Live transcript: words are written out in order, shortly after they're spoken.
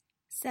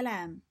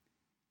Salam.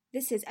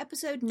 This is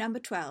episode number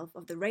 12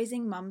 of the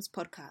Raising Mums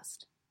podcast.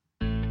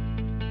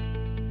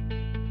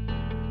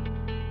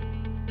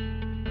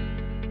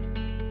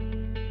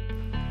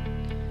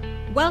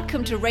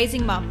 Welcome to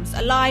Raising Mums,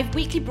 a live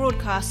weekly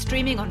broadcast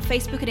streaming on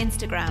Facebook and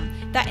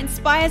Instagram that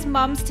inspires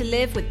mums to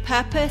live with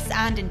purpose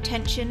and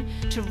intention,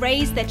 to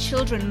raise their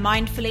children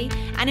mindfully,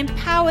 and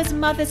empowers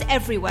mothers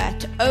everywhere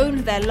to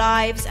own their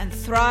lives and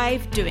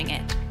thrive doing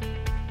it.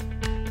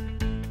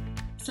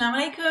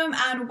 Assalamu alaikum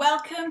and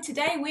welcome.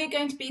 Today we're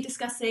going to be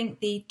discussing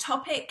the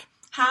topic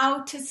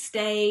how to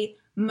stay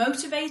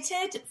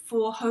motivated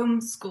for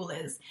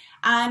homeschoolers,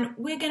 and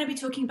we're going to be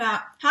talking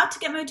about how to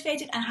get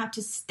motivated and how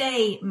to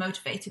stay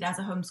motivated as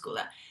a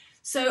homeschooler.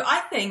 So I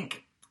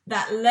think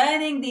that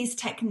learning these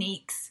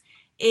techniques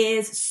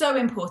is so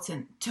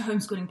important to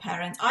homeschooling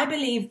parents. I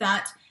believe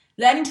that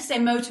learning to stay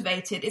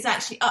motivated is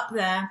actually up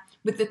there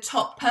with the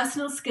top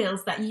personal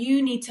skills that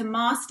you need to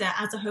master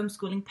as a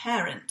homeschooling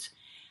parent.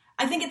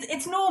 I think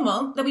it's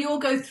normal that we all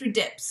go through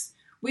dips.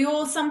 We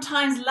all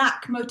sometimes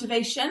lack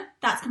motivation.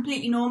 That's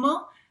completely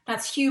normal.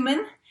 That's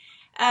human.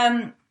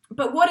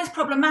 But what is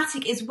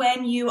problematic is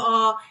when you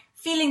are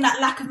feeling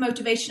that lack of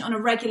motivation on a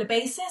regular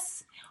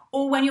basis,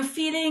 or when you're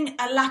feeling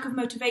a lack of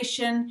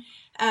motivation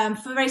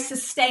for very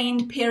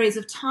sustained periods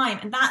of time.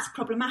 And that's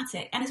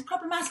problematic. And it's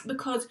problematic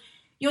because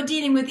you're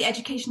dealing with the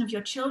education of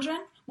your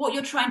children. What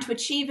you're trying to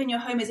achieve in your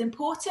home is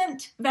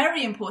important,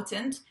 very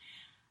important.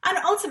 And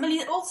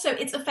ultimately, also,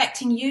 it's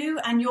affecting you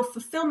and your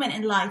fulfillment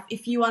in life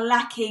if you are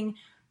lacking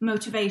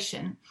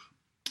motivation.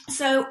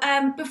 So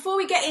before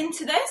we get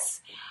into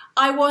this,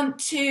 I want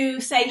to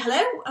say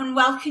hello and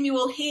welcome you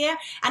all here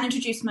and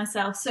introduce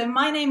myself. So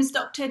my name is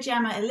Dr.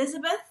 Gemma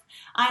Elizabeth.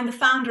 I am the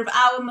founder of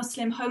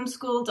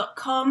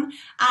OurMuslimHomeschool.com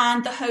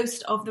and the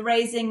host of the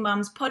Raising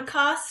Mums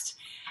podcast.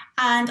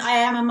 And I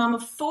am a mum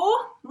of 4,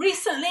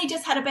 recently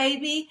just had a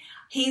baby.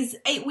 He's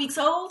 8 weeks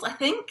old, I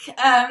think.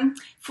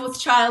 4th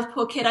child,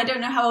 poor kid. I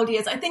don't know how old he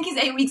is. I think he's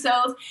 8 weeks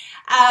old.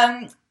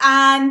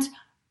 And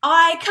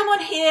I come on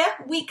here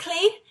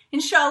weekly,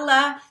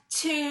 inshallah,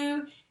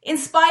 to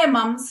inspire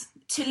mums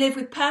to live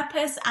with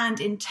purpose and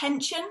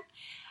intention,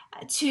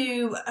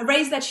 to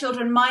raise their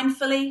children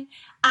mindfully,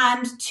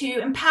 and to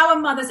empower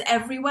mothers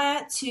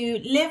everywhere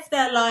to live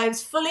their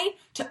lives fully,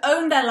 to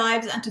own their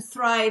lives and to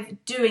thrive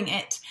doing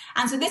it.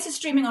 And so this is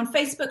streaming on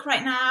Facebook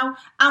right now,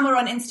 and we're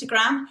on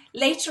Instagram.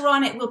 Later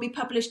on it will be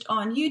published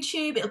on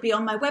YouTube, it'll be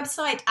on my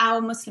website,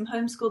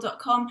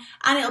 OurMuslimHomeschool.com,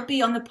 and it'll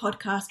be on the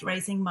podcast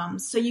Raising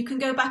Mums. So you can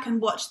go back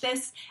and watch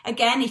this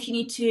again if you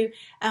need to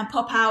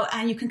pop out,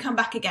 and you can come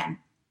back again.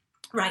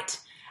 Right,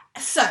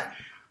 so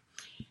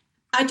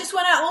I just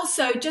want to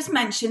also just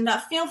mention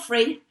that feel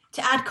free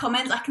to add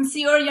comments. I can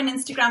see already on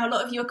Instagram, a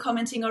lot of you are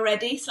commenting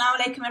already. Assalamu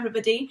alaikum,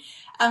 everybody.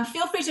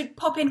 Feel free to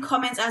pop in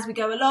comments as we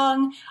go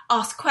along,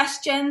 ask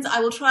questions.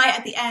 I will try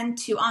at the end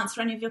to answer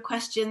any of your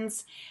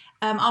questions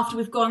after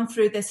we've gone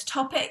through this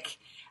topic.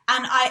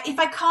 And if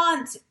I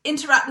can't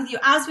interact with you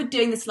as we're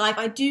doing this live,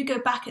 I do go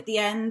back at the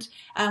end,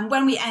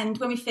 when we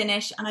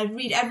finish, and I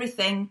read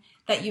everything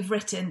that you've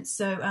written.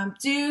 So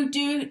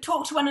do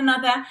talk to one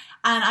another,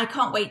 and I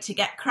can't wait to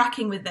get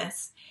cracking with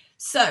this.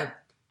 So,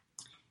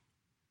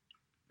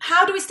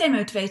 how do we stay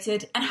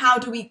motivated and how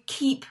do we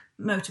keep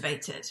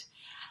motivated?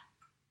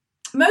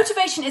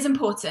 Motivation is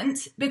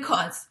important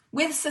because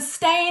with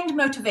sustained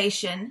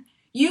motivation,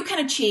 you can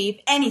achieve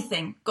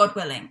anything, God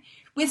willing.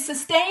 With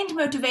sustained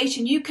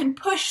motivation, you can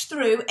push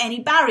through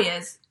any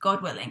barriers,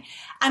 God willing.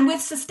 And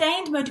with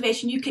sustained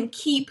motivation, you can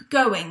keep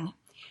going.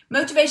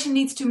 Motivation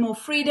leads to more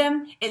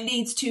freedom, it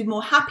leads to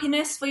more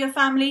happiness for your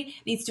family,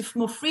 leads to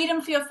more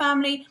freedom for your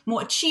family,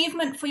 more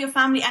achievement for your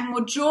family, and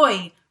more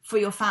joy for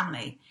your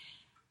family.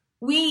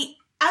 We,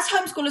 as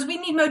homeschoolers, we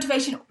need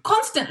motivation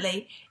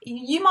constantly.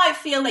 You might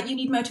feel that you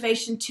need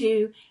motivation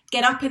to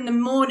get up in the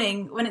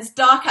morning when it's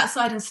dark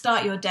outside and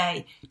start your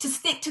day, to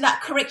stick to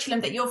that curriculum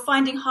that you're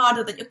finding hard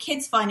or that your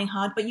kid's finding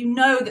hard, but you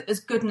know that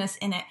there's goodness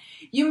in it.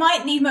 You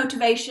might need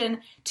motivation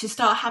to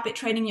start habit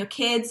training your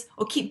kids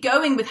or keep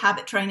going with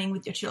habit training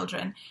with your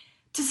children.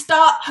 To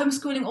start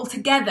homeschooling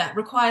altogether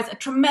requires a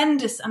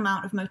tremendous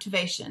amount of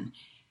motivation.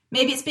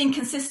 Maybe it's being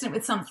consistent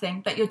with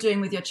something that you're doing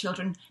with your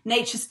children,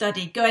 nature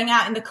study, going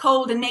out in the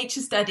cold and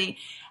nature study,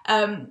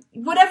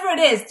 whatever it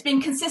is, it's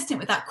being consistent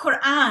with that.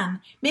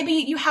 Quran. Maybe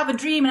you have a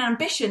dream and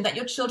ambition that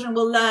your children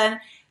will learn,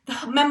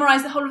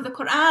 memorize the whole of the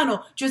Quran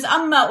or Juz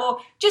Amma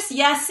or just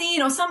Yasin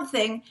or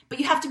something, but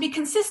you have to be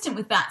consistent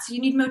with that. So you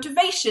need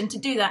motivation to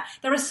do that.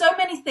 There are so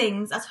many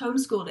things as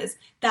homeschoolers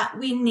that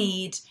we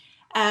need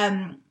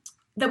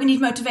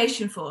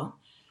motivation for.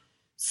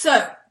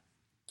 So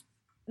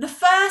the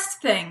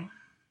first thing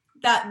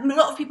that a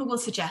lot of people will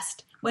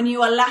suggest when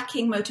you are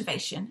lacking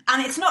motivation,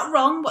 and it's not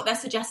wrong what they're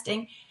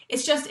suggesting,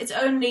 it's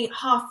only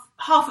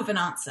half of an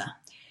answer.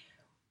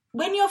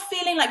 When you're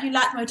feeling like you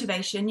lack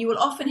motivation, you will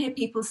often hear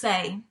people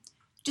say,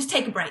 just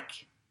take a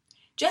break.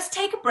 Just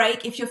take a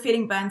break if you're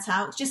feeling burnt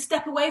out. Just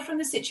step away from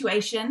the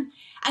situation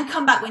and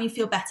come back when you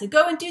feel better.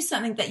 Go and do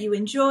something that you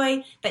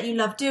enjoy, that you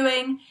love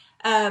doing.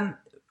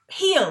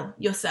 Heal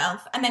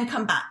yourself and then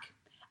come back.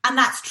 And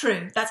that's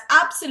true. That's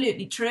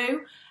absolutely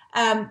true.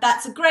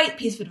 That's a great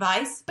piece of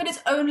advice, but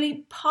it's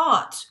only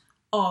part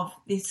of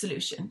the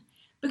solution.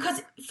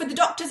 Because for the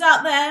doctors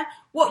out there,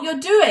 what you're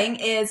doing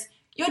is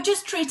you're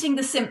just treating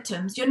the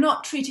symptoms. You're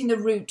not treating the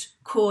root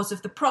cause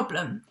of the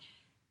problem.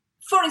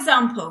 For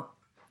example,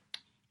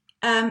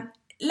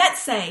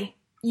 let's say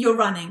you're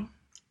running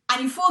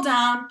and you fall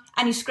down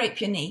and you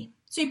scrape your knee.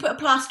 So you put a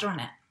plaster on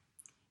it.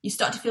 You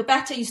start to feel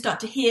better, you start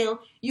to heal,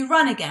 you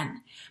run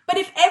again. But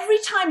if every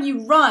time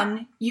you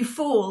run, you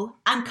fall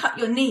and cut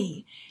your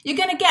knee, you're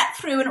going to get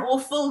through an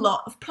awful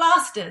lot of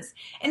plasters.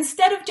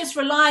 Instead of just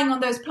relying on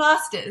those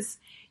plasters,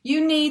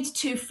 you need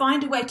to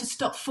find a way to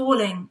stop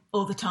falling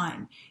all the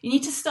time. You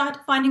need to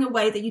start finding a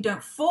way that you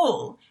don't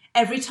fall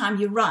every time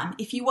you run.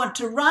 If you want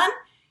to run,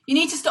 you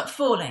need to stop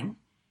falling.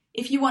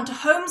 If you want to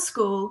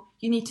homeschool,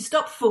 you need to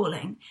stop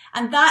falling.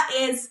 And that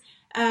is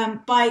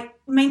by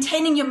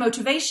maintaining your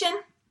motivation.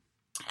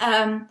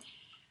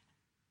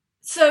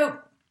 So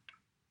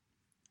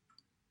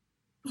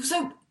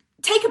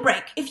take a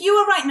break. If you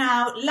are right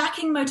now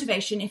lacking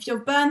motivation, if you're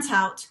burnt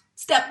out,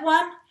 step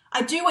one,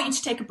 I do want you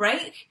to take a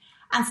break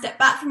and step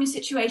back from your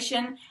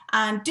situation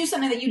and do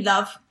something that you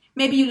love.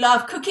 Maybe you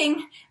love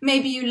cooking,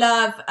 maybe you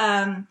love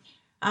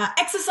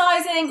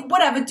exercising,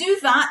 whatever, do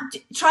that.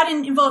 Try to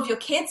involve your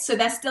kids so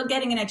they're still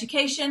getting an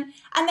education,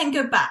 and then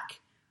go back.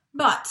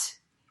 But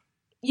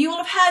you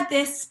will have heard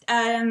this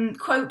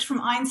quote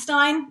from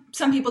Einstein.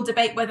 Some people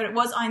debate whether it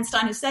was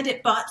Einstein who said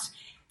it, but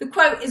the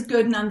quote is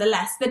good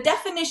nonetheless. The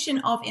definition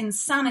of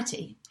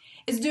insanity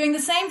is doing the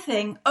same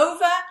thing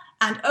over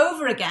and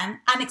over again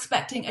and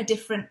expecting a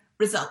different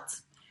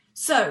result.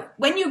 So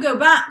when you go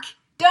back,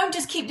 don't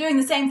just keep doing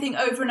the same thing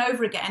over and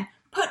over again.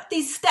 Put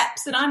these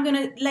steps that I'm going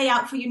to lay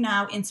out for you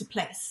now into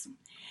place.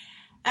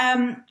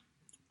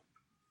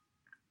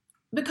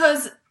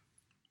 Because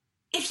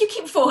if you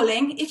keep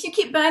falling, if you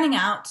keep burning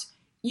out,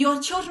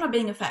 your children are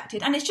being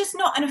affected, and it's just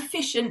not an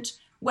efficient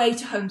way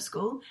to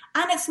homeschool,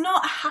 and it's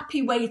not a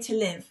happy way to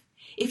live.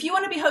 If you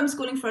want to be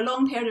homeschooling for a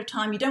long period of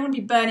time, you don't want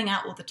to be burning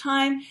out all the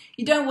time,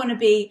 you don't want to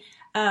be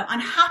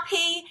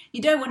unhappy,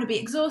 you don't want to be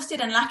exhausted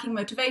and lacking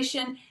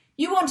motivation,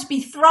 you want to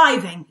be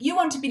thriving, you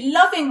want to be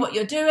loving what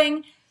you're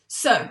doing.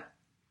 So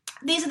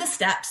these are the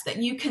steps that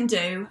you can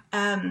do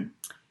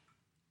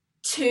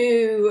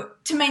to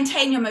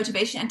maintain your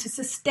motivation and to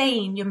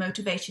sustain your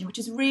motivation, which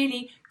is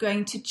really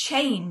going to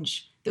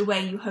change the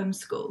way you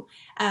homeschool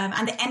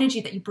and the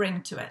energy that you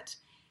bring to it.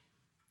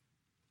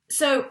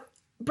 So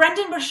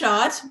Brendon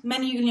Burchard,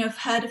 many of you have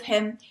heard of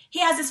him, he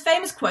has this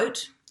famous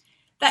quote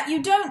that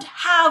you don't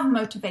have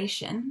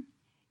motivation,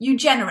 you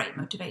generate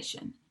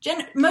motivation.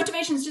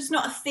 Motivation is just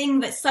not a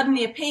thing that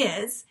suddenly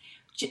appears.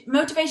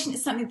 Motivation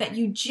is something that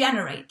you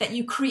generate, that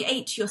you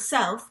create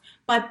yourself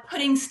by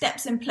putting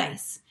steps in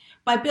place,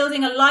 by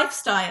building a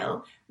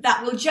lifestyle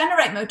that will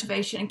generate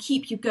motivation and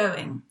keep you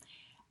going.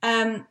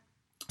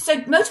 So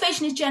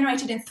motivation is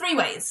generated in 3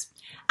 ways.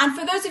 And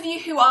for those of you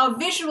who are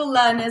visual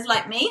learners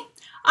like me,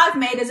 I've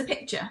made as a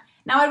picture.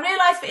 Now I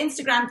realize for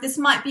Instagram, this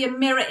might be a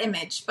mirror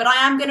image, but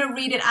I am going to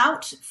read it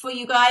out for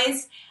you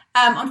guys.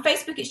 On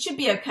Facebook, it should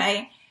be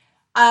okay.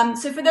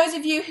 So for those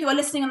of you who are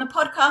listening on the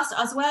podcast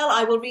as well,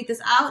 I will read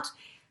this out.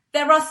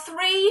 There are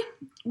 3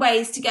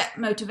 ways to get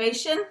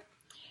motivation,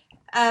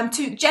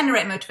 to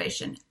generate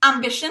motivation: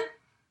 ambition,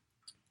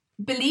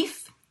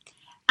 belief,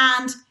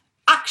 and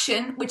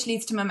action, which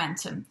leads to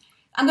momentum.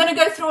 I'm going to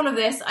go through all of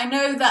this. I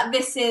know that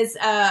this is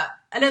a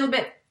little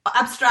bit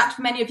abstract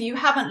for many of you who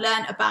haven't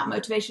learned about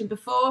motivation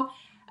before.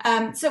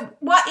 So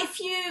what if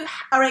you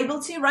are able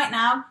to right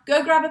now,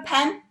 go grab a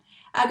pen,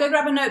 go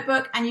grab a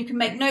notebook, and you can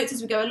make notes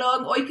as we go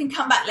along, or you can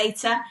come back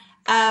later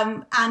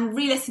and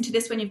re-listen to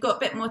this when you've got a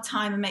bit more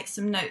time and make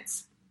some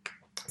notes.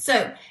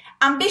 So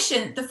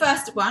ambition, the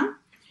first one.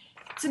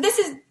 So this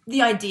is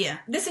the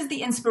idea. This is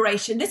the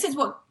inspiration. This is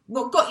what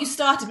got you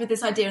started with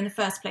this idea in the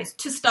first place,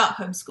 to start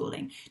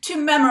homeschooling, to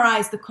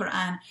memorize the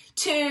Quran,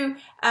 to,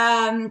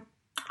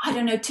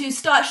 to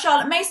start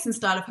Charlotte Mason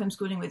style of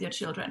homeschooling with your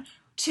children,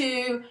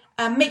 to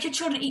make your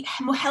children eat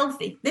more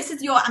healthy. This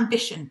is your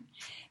ambition.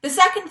 The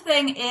second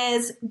thing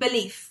is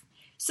belief.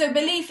 So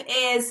belief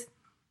is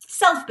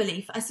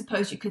self-belief, I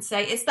suppose you could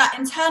say. It's that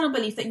internal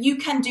belief that you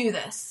can do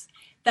this,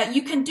 that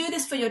you can do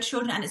this for your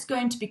children and it's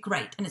going to be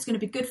great and it's going to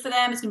be good for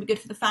them, it's going to be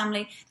good for the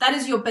family. That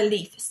is your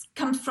belief. It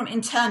comes from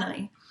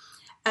internally.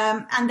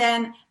 And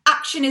then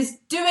action is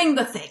doing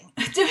the thing,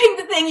 doing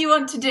the thing you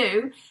want to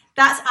do.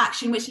 That's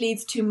action, which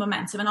leads to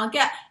momentum. And I'll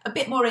get a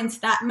bit more into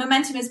that.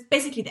 Momentum is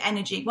basically the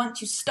energy. Once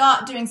you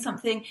start doing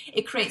something,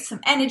 it creates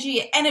some energy,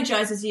 it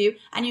energizes you,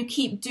 and you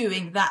keep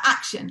doing that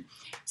action.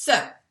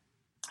 So,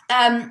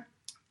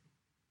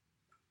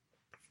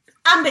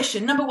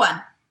 ambition, number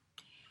 1.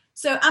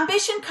 So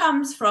ambition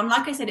comes from,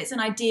 like I said, it's an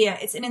idea,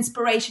 it's an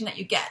inspiration that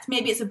you get.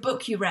 Maybe it's a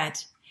book you read.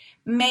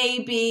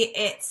 Maybe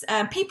it's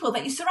people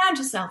that you surround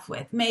yourself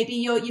with. Maybe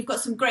you've got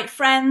some great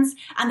friends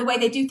and the way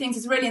they do things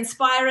is really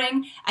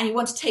inspiring and you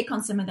want to take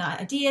on some of their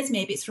ideas.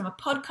 Maybe it's from a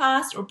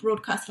podcast or a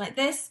broadcast like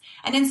this,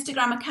 an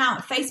Instagram account,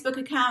 a Facebook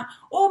account,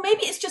 or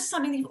maybe it's just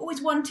something that you've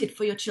always wanted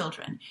for your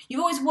children.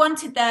 You've always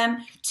wanted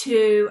them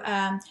to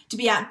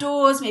be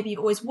outdoors. Maybe you've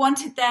always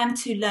wanted them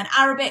to learn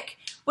Arabic.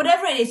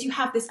 Whatever it is, you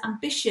have this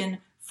ambition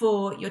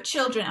for your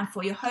children and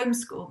for your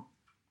homeschool.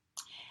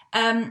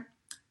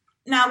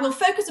 Now, we'll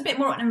focus a bit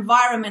more on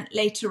environment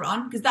later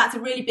on, because that's a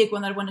really big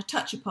one that I want to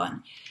touch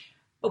upon.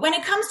 But when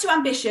it comes to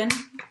ambition,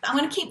 I'm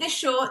going to keep this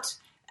short.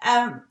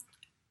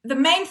 The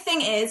main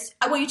thing is,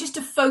 I want you just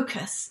to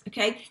focus,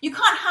 okay? You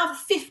can't have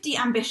 50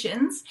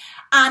 ambitions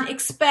and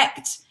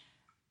expect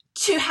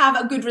to have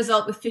a good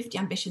result with 50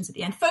 ambitions at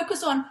the end.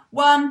 Focus on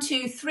 1,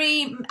 2,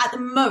 3, at the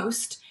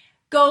most,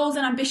 goals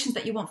and ambitions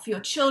that you want for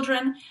your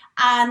children.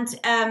 And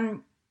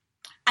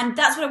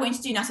that's what I want you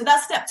to do now. So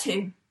that's step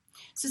 2.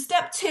 So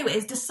step 2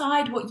 is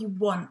decide what you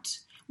want.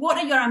 What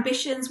are your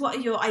ambitions? What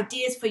are your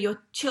ideas for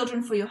your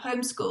children, for your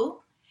homeschool?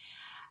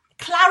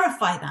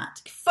 Clarify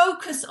that.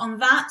 Focus on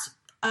that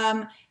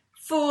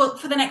for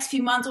the next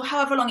few months or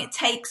however long it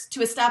takes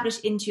to establish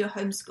into your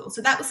homeschool.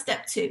 So that was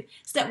step 2.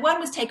 Step 1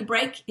 was take a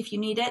break if you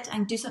need it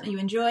and do something you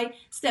enjoy.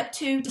 Step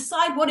 2,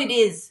 decide what it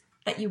is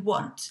that you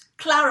want.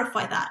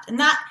 Clarify that. And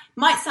that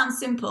might sound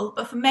simple,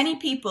 but for many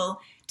people,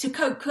 to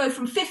go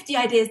from 50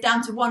 ideas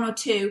down to 1 or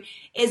 2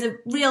 is a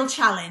real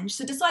challenge.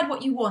 So decide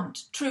what you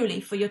want truly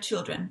for your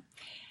children.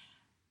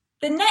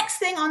 The next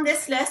thing on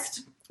this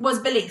list was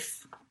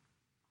belief.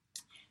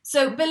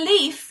 So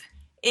belief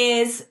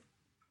is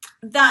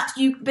that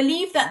you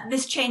believe that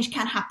this change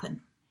can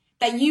happen,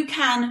 that you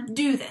can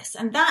do this.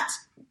 And that,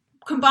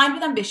 combined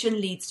with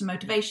ambition, leads to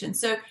motivation.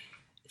 So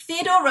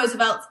Theodore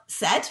Roosevelt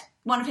said,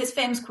 one of his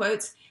famous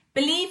quotes,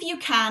 "Believe you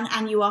can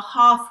and you are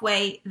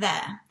halfway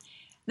there."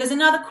 There's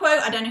another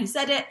quote, I don't know who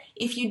said it,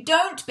 "If you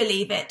don't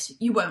believe it,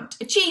 you won't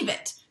achieve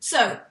it."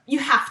 So you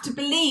have to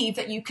believe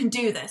that you can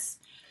do this.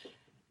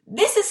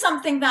 This is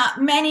something that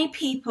many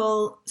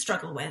people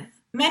struggle with.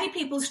 Many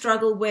people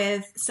struggle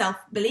with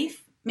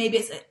self-belief. Maybe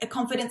it's a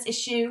confidence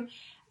issue.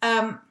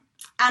 And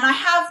I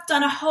have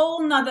done a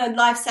whole nother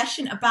live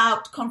session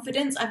about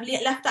confidence. I've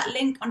left that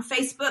link on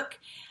Facebook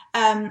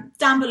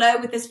down below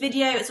with this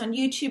video. It's on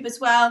YouTube as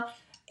well.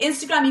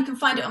 Instagram, you can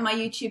find it on my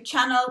YouTube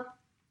channel.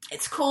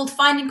 It's called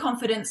Finding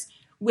Confidence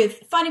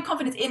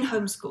in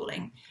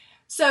Homeschooling.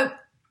 So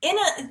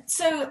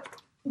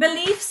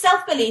belief,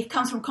 self-belief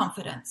comes from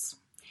confidence.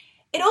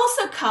 It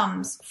also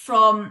comes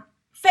from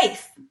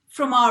faith,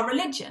 from our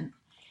religion.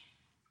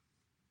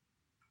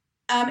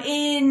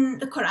 In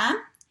the Quran,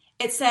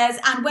 it says,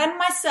 "And when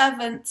my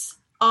servants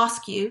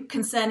ask you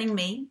concerning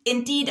me,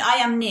 indeed I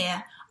am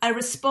near. I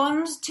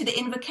respond to the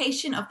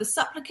invocation of the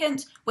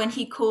supplicant when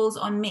he calls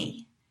on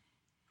me."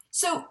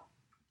 So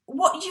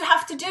what do you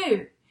have to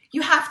do?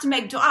 You have to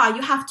make dua.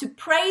 You have to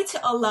pray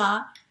to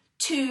Allah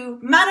to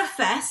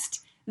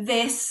manifest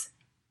this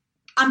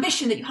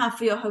ambition that you have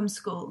for your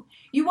homeschool.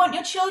 You want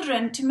your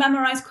children to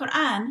memorize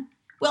Quran.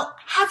 Well,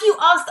 have you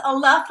asked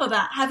Allah for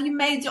that? Have you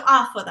made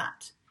dua for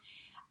that?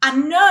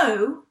 And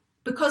know,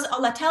 because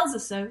Allah tells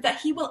us so,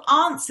 that He will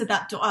answer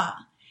that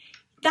dua.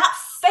 That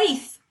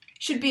faith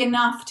should be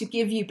enough to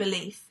give you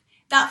belief.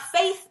 That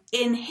faith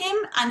in Him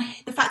and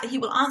the fact that He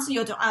will answer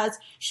your du'as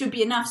should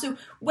be enough. So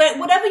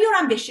whatever your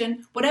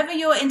ambition, whatever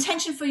your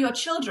intention for your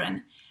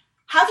children,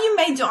 have you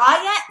made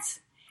du'a yet?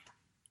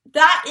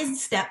 That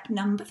is step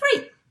number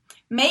 3.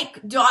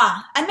 Make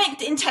du'a and make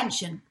the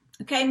intention.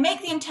 Okay,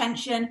 make the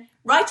intention,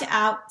 write it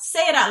out,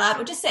 say it out loud,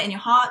 or just say it in your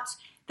heart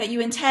that you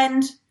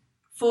intend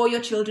for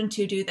your children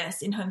to do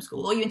this in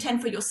homeschool, or you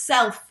intend for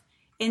yourself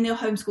in your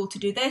homeschool to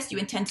do this. You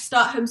intend to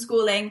start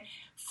homeschooling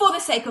for the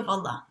sake of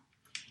Allah.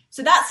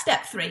 So that's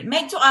step 3.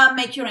 Make dua,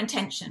 make your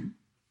intention.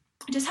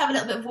 Just have a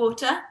little bit of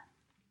water.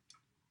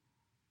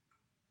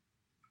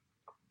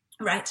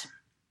 Right.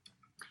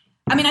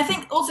 I mean, I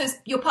think also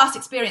your past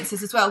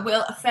experiences as well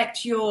will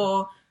affect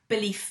your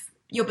belief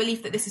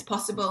that this is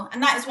possible.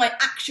 And that is why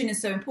action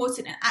is so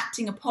important, and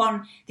acting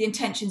upon the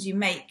intentions you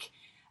make.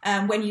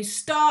 When you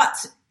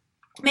start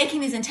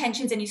making these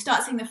intentions and you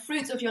start seeing the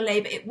fruits of your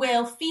labor, it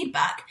will feed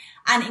back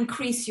and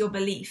increase your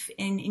belief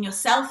in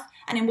yourself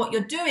and in what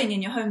you're doing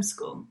in your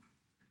homeschool.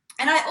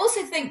 And I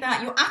also think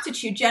that your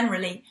attitude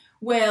generally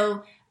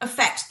will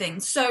affect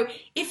things. So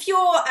if you're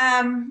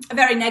a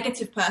very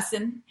negative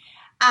person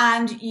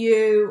and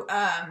you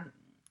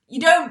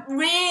don't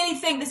really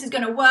think this is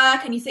going to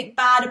work and you think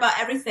bad about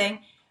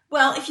everything,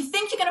 well, if you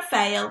think you're going to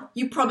fail,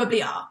 you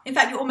probably are. In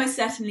fact, you almost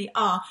certainly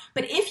are.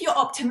 But if you're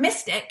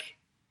optimistic,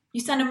 you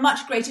stand a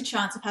much greater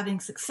chance of having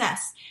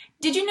success.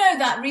 Did you know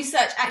that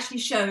research actually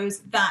shows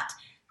that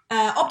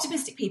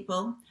optimistic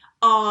people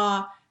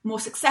are more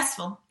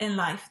successful in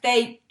life?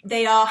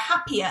 They are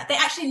happier. They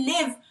actually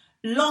live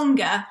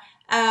longer.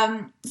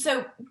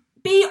 So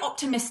be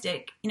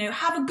optimistic.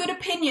 Have a good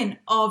opinion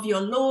of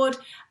your Lord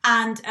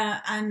and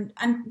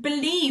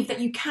believe that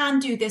you can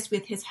do this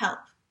with His help.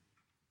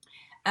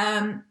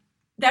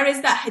 There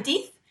is that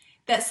hadith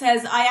that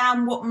says, I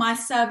am what my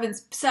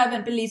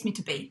servant believes me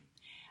to be.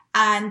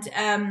 And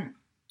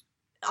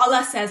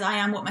Allah says, I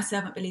am what my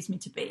servant believes me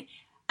to be.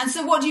 And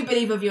so what do you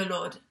believe of your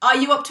Lord? Are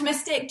you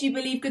optimistic? Do you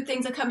believe good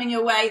things are coming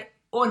your way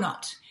or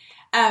not?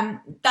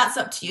 That's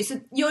up to you.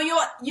 So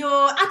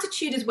your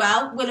attitude as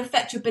well will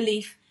affect your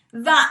belief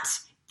that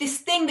this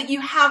thing that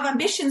you have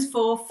ambitions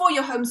for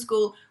your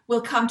homeschool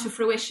will come to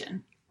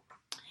fruition.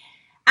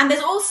 And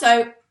there's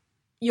also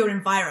your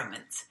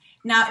environment.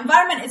 Now,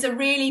 environment is a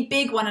really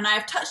big one, and I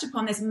have touched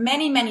upon this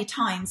many, many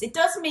times. It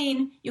does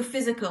mean your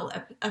physical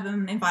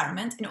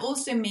environment, and it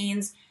also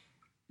means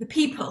the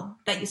people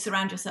that you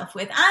surround yourself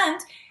with. And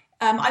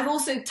I've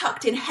also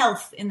tucked in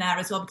health in there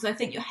as well, because I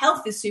think your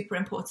health is super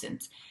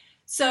important.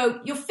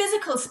 So your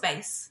physical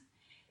space,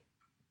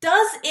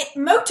 does it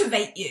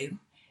motivate you?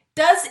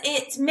 Does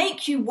it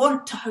make you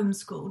want to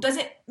homeschool? Does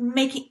it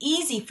make it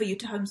easy for you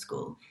to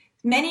homeschool?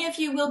 Many of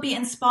you will be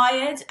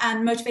inspired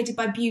and motivated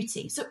by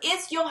beauty. So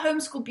is your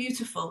homeschool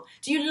beautiful?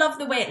 Do you love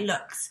the way it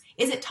looks?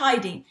 Is it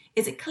tidy?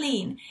 Is it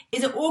clean?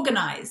 Is it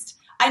organized?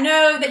 I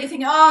know that you're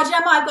thinking, oh,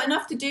 Gemma, I've got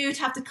enough to do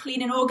to have to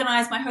clean and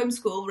organize my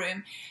homeschool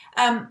room.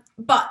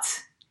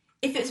 But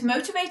if it's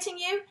motivating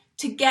you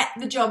to get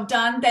the job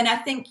done, then I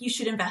think you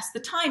should invest the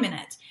time in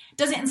it.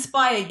 Does it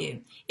inspire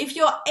you? If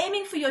you're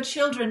aiming for your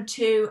children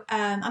to,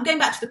 I'm going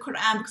back to the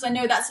Quran because I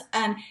know that's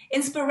an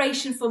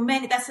inspiration for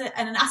many, that's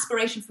an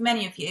aspiration for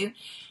many of you.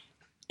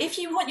 If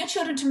you want your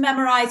children to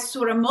memorize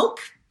Surah Mulk,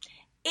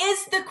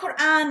 is the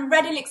Quran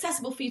readily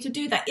accessible for you to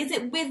do that? Is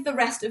it with the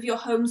rest of your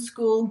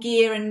homeschool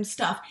gear and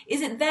stuff?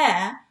 Is it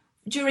there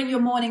during your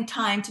morning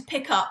time to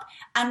pick up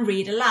and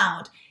read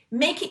aloud?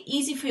 Make it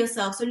easy for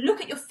yourself. So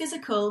look at your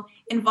physical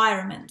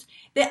environment.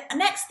 The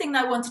next thing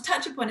that I want to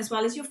touch upon as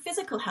well is your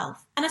physical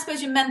health, and I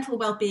suppose your mental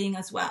well-being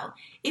as well.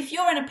 If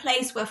you're in a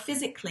place where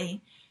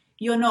physically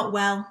you're not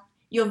well,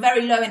 you're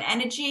very low in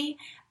energy,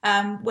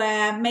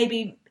 where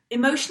maybe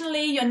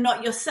emotionally you're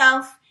not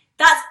yourself,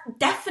 that's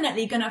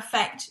definitely going to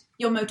affect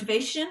your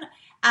motivation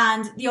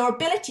and your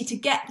ability to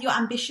get your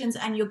ambitions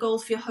and your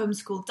goals for your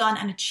homeschool done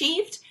and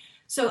achieved.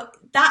 So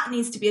that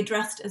needs to be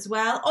addressed as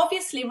well.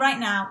 Obviously, right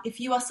now, if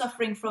you are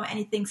suffering from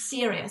anything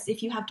serious,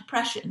 if you have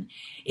depression,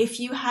 if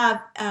you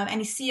have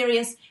any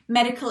serious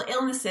medical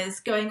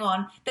illnesses going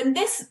on, then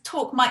this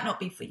talk might not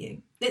be for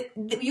you.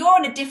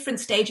 You're in a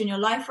different stage in your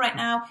life right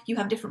now. You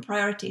have different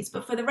priorities.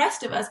 But for the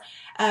rest of us,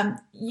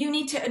 you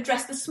need to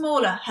address the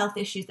smaller health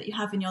issues that you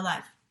have in your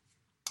life.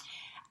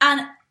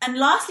 And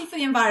lastly, for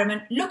the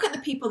environment, look at the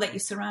people that you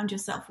surround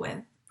yourself with.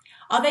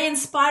 Are they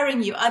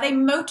inspiring you? Are they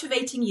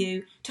motivating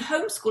you to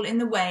homeschool in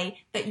the way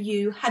that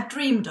you had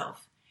dreamed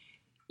of?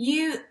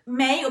 You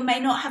may or may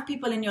not have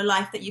people in your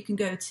life that you can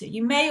go to.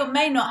 You may or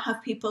may not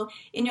have people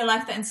in your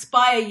life that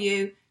inspire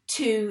you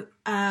to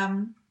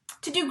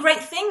do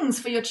great things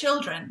for your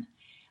children.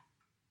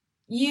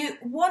 You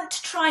want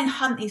to try and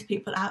hunt these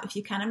people out if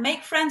you can and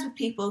make friends with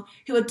people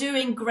who are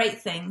doing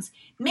great things.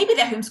 Maybe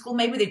they're homeschool,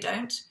 maybe they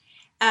don't.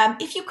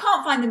 If you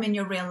can't find them in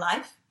your real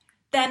life,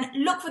 then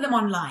look for them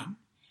online.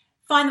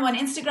 Find them on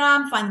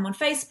Instagram, find them on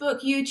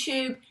Facebook,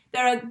 YouTube.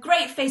 There are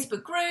great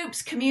Facebook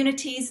groups,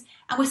 communities,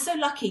 and we're so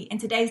lucky in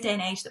today's day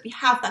and age that we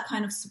have that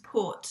kind of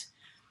support.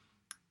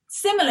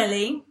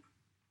 Similarly,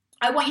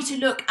 I want you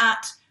to look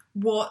at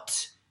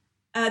what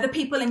the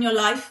people in your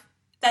life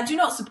that do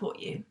not support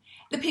you,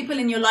 the people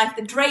in your life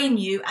that drain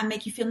you and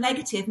make you feel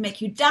negative,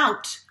 make you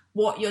doubt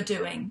what you're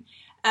doing.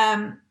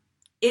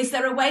 Is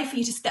there a way for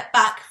you to step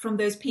back from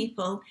those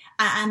people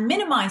and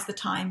minimize the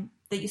time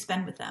that you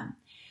spend with them?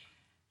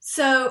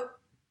 So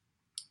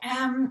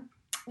some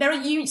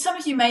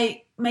of you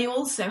may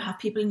also have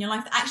people in your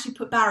life that actually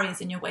put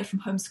barriers in your way from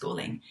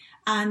homeschooling.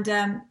 And,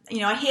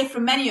 I hear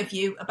from many of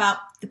you about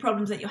the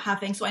problems that you're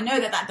having. So I know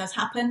that does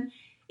happen.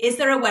 Is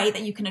there a way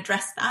that you can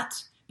address that?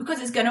 Because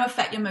it's going to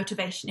affect your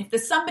motivation. If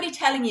there's somebody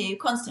telling you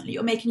constantly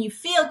or making you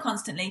feel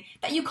constantly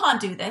that you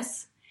can't do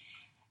this,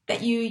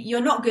 that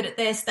you're not good at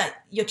this,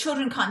 that your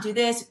children can't do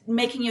this,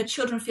 making your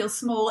children feel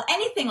small,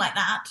 anything like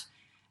that,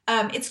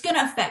 it's going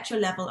to affect your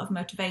level of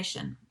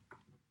motivation.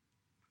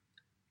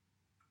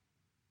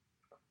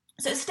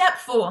 So step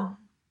 4,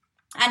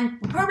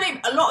 and probably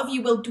a lot of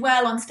you will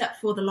dwell on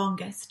step 4 the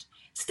longest.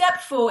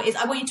 Step 4 is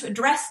I want you to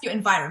address your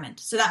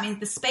environment. So that means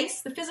the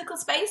space, the physical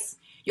space,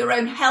 your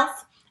own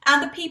health,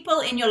 and the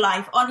people in your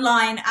life,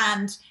 online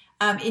and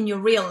in your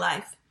real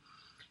life.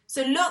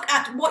 So look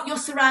at what you're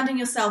surrounding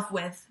yourself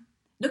with.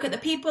 Look at the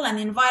people and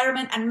the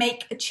environment and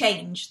make a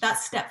change.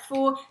 That's step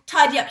 4.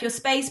 Tidy up your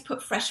space,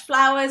 put fresh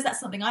flowers. That's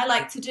something I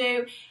like to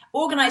do.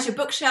 Organize your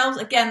bookshelves.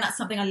 Again, that's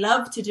something I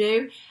love to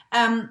do.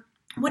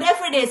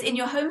 Whatever it is in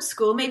your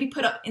homeschool, maybe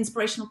put up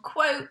inspirational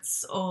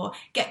quotes or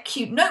get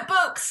cute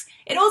notebooks.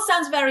 It all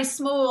sounds very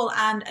small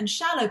and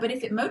shallow, but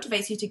if it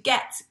motivates you to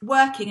get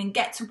working and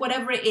get to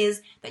whatever it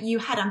is that you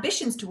had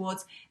ambitions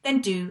towards, then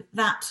do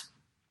that.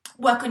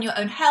 Work on your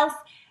own health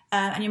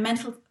and your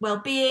mental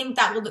well-being.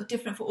 That will look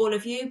different for all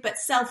of you, but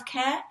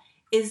self-care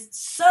is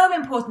so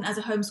important as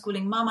a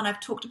homeschooling mum, and I've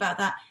talked about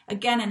that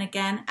again and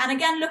again. And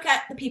again, look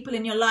at the people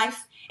in your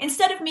life.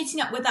 Instead of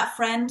meeting up with that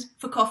friend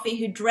for coffee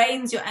who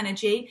drains your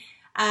energy,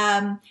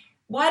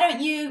 why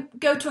don't you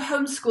go to a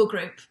homeschool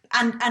group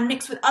and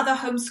mix with other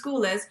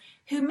homeschoolers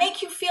who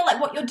make you feel like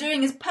what you're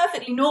doing is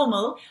perfectly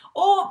normal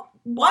or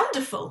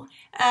wonderful,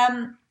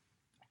 and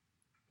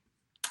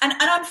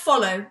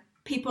unfollow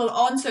people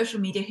on social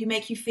media who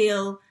make you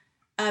feel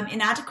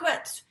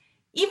inadequate.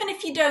 Even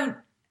if you don't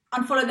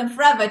unfollow them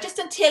forever, just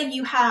until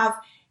you have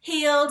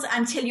healed,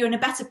 until you're in a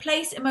better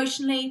place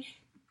emotionally,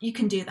 you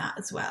can do that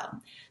as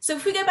well. So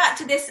if we go back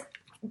to this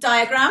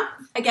diagram,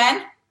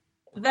 again,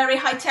 very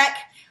high tech,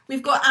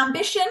 we've got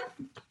ambition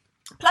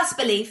plus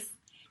belief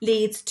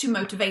leads to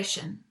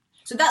motivation.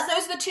 So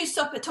those are the two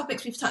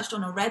topics we've touched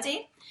on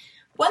already.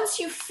 Once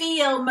you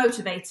feel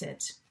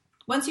motivated,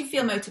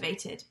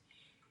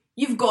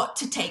 you've got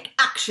to take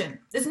action.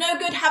 There's no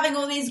good having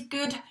all these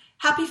good,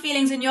 happy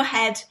feelings in your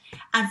head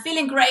and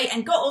feeling great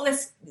and got all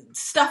this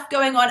stuff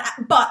going on,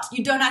 but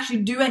you don't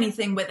actually do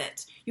anything with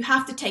it. You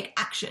have to take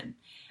action.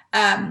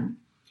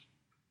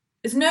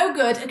 It's no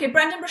good. Okay,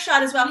 Brendan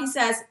Burchard as well, he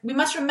says, we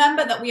must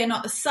remember that we are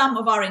not the sum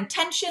of our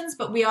intentions,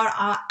 but we are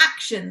our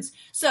actions.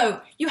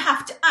 So you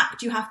have to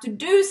act. You have to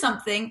do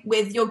something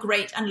with your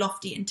great and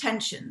lofty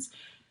intentions.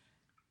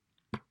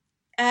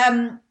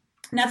 Now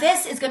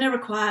this is going to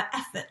require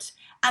effort.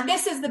 And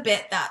this is the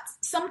bit that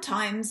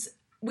sometimes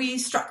we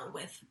struggle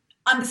with,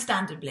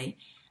 understandably.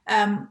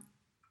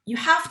 You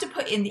have to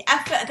put in the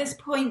effort at this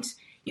point.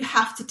 You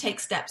have to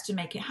take steps to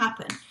make it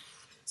happen.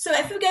 So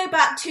if we go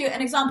back to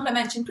an example I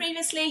mentioned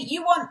previously,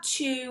 you want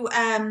your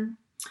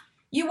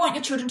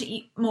children to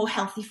eat more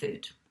healthy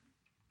food.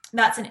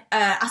 That's an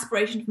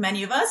aspiration for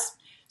many of us.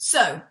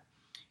 So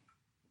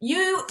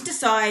you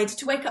decide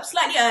to wake up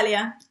slightly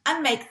earlier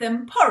and make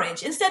them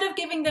porridge. Instead of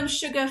giving them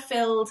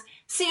sugar-filled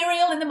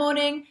cereal in the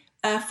morning,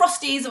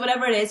 Frosties or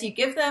whatever it is, you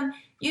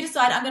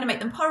decide, I'm going to make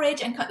them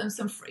porridge and cut them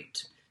some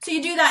fruit. So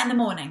you do that in the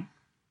morning.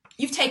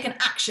 You've taken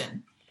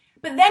action.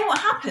 But then what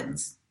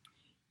happens?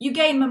 You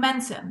gain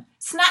momentum.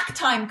 Snack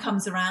time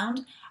comes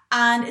around,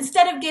 and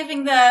instead of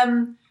giving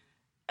them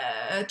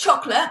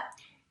chocolate,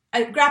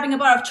 grabbing a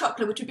bar of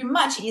chocolate, which would be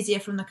much easier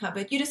from the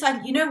cupboard, you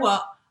decide, you know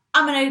what,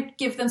 I'm going to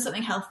give them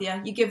something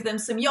healthier. You give them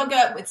some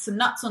yogurt with some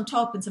nuts on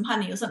top and some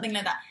honey or something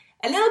like that.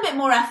 A little bit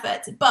more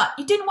effort, but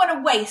you didn't want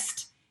to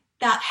waste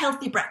that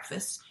healthy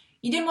breakfast.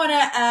 You didn't want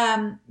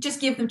to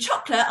just give them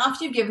chocolate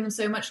after you've given them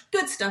so much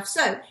good stuff.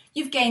 So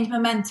you've gained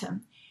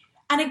momentum.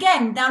 And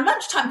again, now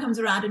lunchtime comes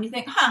around and you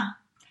think,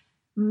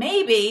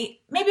 maybe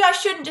I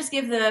shouldn't just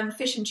give them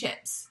fish and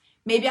chips.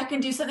 Maybe I can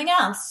do something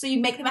else. So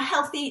you make them a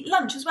healthy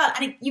lunch as well.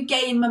 And you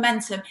gain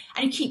momentum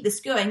and you keep this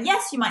going.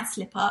 Yes, you might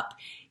slip up.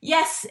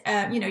 Yes,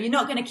 you're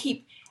not going to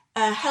keep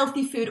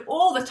healthy food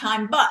all the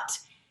time, but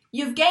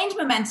you've gained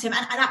momentum,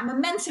 and that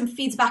momentum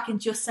feeds back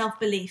into your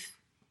self-belief,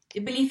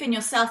 the belief in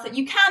yourself that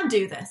you can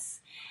do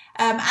this.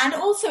 And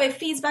also it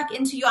feeds back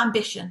into your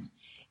ambition.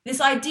 This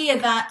idea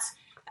that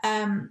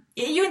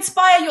you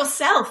inspire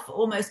yourself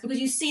almost because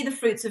you see the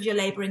fruits of your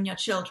labor in your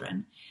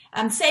children.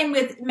 Same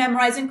with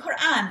memorizing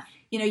Quran.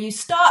 You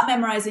start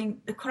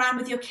memorizing the Quran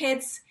with your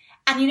kids,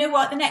 and you know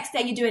what? The next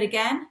day you do it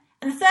again,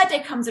 and the third day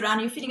comes around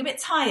and you're feeling a bit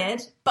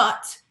tired,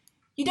 but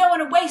you don't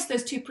want to waste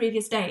those 2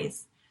 previous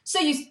days. So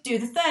you do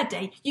the third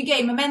day. You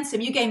gain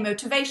momentum, you gain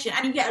motivation,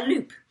 and you get a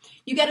loop.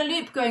 You get a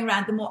loop going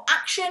around. The more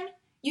action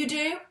you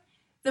do,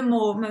 the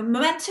more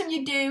momentum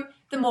you do,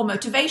 the more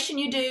motivation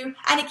you do,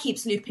 and it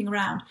keeps looping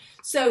around.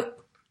 So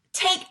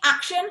take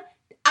action.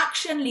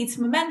 Action leads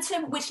to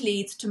momentum, which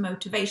leads to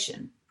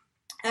motivation.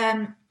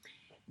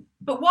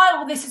 But while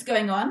all this is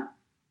going on,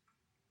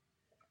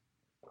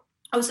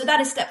 so that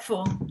is step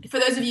 4. For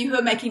those of you who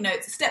are making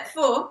notes, step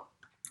 4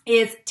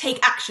 is take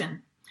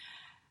action.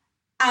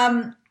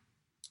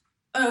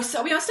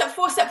 So we on step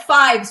 4, step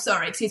 5,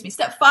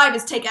 Step 5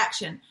 is take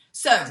action.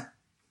 So,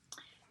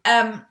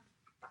 after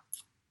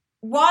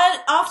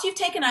you've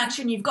taken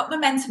action, you've got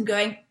momentum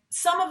going,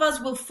 some of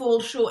us will fall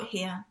short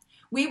here.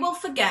 We will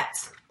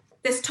forget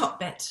this top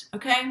bit,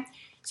 okay?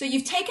 So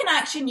you've taken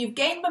action, you've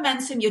gained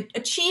momentum, you're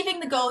achieving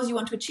the goals you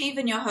want to achieve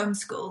in your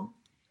homeschool,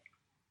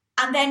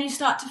 and then you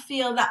start to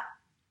feel that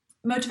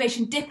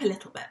motivation dip a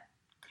little bit.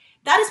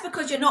 That is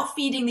because you're not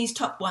feeding these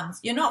top ones.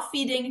 You're not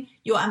feeding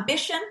your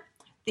ambition,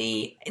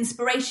 the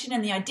inspiration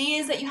and the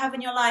ideas that you have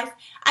in your life,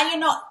 and you're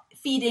not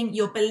feeding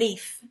your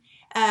belief.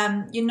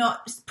 You're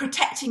not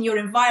protecting your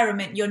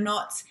environment. You're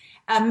not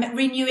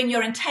renewing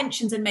your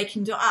intentions and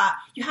making dua.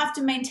 You have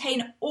to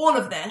maintain all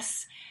of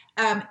this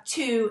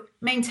to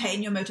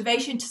maintain your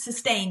motivation, to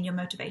sustain your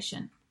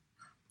motivation.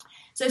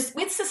 So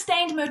with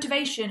sustained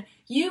motivation,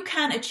 you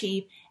can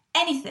achieve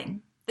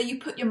anything that you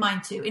put your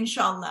mind to,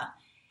 inshallah.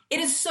 It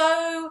is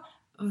so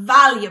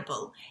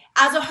valuable.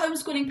 As a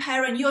homeschooling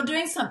parent, you're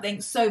doing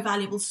something so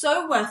valuable,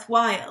 so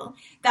worthwhile,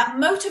 that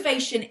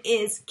motivation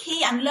is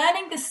key, and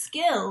learning the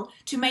skill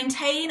to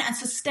maintain and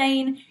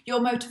sustain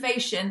your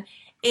motivation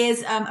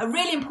is a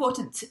really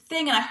important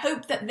thing. And I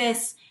hope that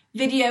this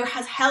video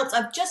has helped.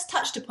 I've just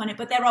touched upon it,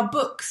 but there are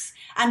books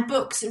and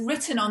books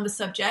written on the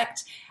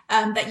subject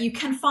that you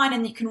can find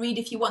and you can read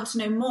if you want to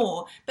know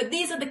more. But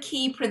these are the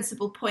key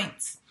principal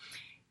points.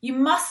 You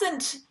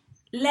mustn't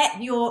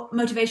let your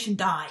motivation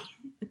die.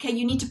 Okay,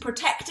 you need to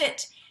protect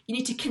it. You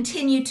need to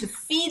continue to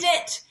feed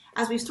it,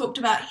 as we've talked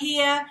about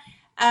here.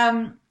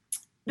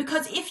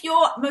 Because if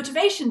your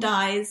motivation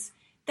dies,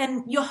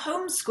 then your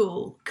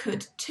homeschool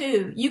could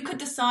too. You could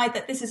decide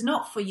that this is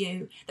not for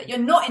you, that you're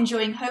not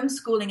enjoying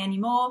homeschooling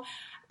anymore,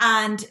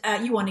 and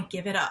you want to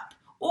give it up.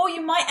 Or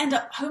you might end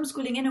up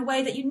homeschooling in a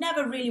way that you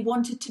never really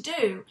wanted to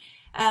do,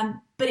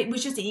 but it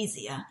was just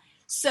easier.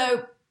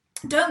 So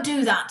don't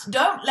do that.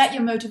 Don't let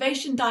your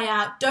motivation die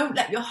out. Don't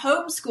let your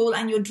homeschool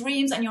and your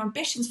dreams and your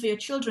ambitions for your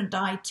children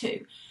die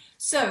too.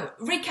 So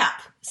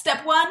recap.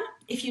 Step 1,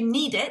 if you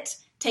need it,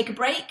 take a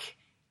break.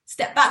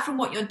 Step back from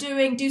what you're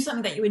doing. Do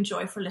something that you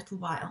enjoy for a little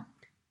while.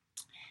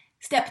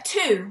 Step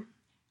 2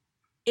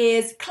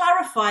 is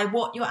clarify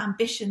what your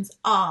ambitions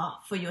are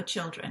for your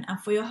children and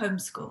for your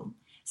homeschool.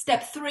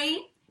 Step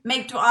 3,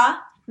 make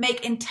dua,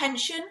 make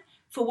intention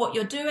for what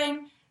you're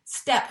doing.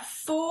 Step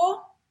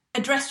 4,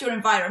 address your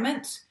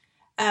environment,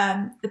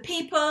 the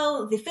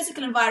people, the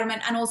physical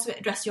environment, and also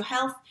address your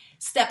health.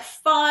 Step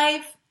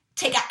 5,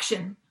 take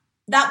action.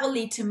 That will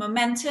lead to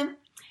momentum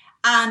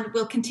and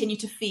will continue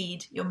to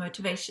feed your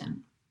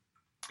motivation.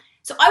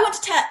 So I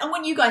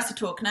want you guys to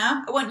talk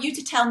now. I want you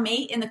to tell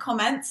me in the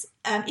comments,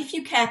 if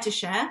you care to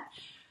share,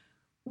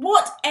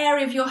 what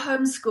area of your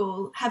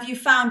homeschool have you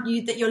found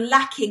that you're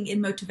lacking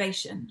in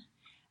motivation?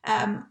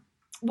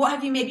 What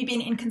have you maybe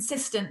been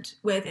inconsistent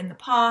with in the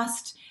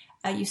past?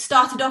 You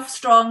started off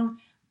strong,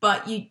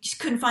 but you just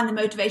couldn't find the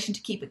motivation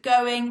to keep it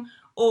going.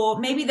 Or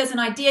maybe there's an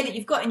idea that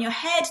you've got in your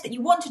head that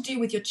you want to do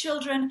with your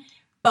children,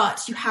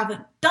 but you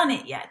haven't done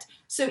it yet.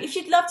 So if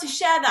you'd love to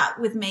share that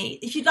with me,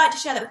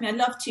 I'd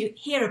love to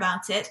hear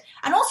about it.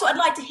 And also I'd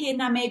like to hear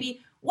now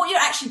maybe what you're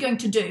actually going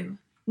to do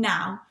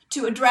now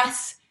to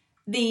address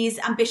these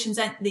ambitions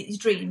and these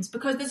dreams,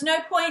 because there's no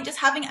point just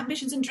having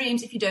ambitions and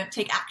dreams if you don't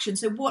take action.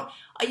 So what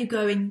are you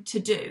going to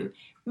do?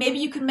 Maybe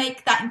you can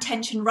make that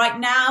intention right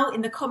now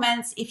in the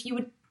comments if you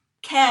would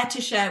care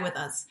to share with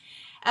us.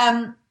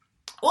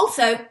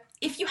 Also,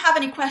 if you have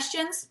any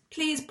questions,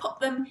 please put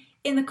them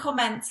in the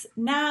comments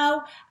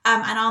now,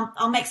 and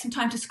I'll make some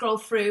time to scroll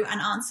through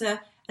and answer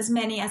as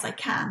many as I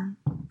can.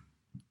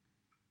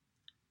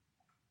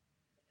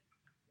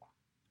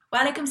 Wa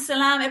alaikum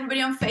salam,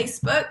 everybody on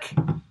Facebook.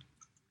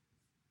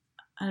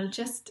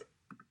 Assalamu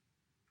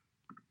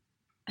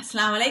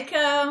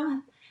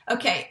alaikum.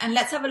 Okay, and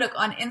let's have a look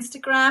on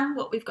Instagram,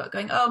 what we've got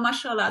going. Oh,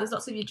 mashallah, there's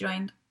lots of you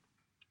joined.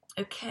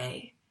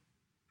 Okay.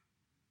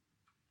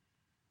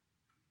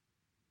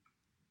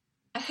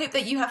 I hope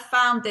that you have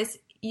found this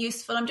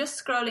useful. I'm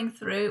just scrolling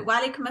through. Wa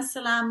alaikum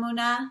assalam,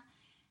 Muna.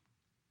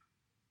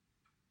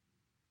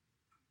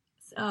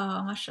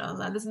 Oh,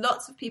 mashallah. There's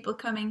lots of people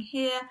coming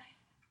here.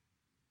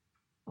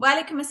 Wa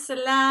alaikum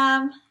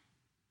assalam.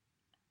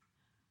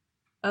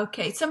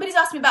 Okay, somebody's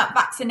asked me about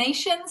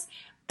vaccinations.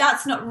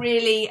 That's not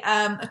really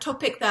a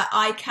topic that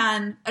I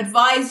can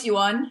advise you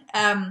on.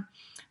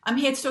 I'm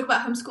here to talk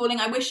about homeschooling.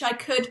 I wish I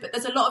could, but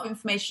there's a lot of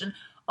information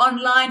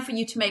online for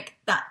you to make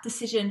that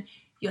decision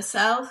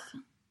yourself.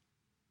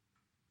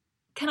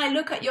 Can I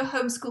look at your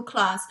homeschool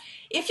class?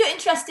 If you're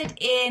interested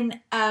in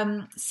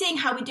seeing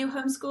how we do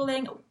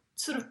homeschooling,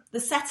 sort of the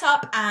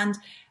setup and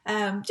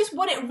just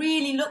what it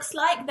really looks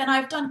like, then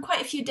I've done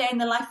quite a few day in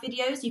the life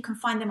videos. You can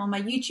find them on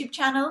my YouTube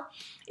channel.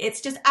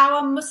 It's just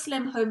Our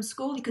Muslim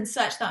Homeschool. You can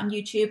search that on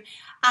YouTube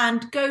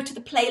and go to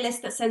the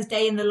playlist that says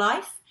Day in the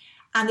Life.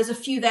 And there's a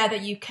few there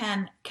that you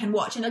can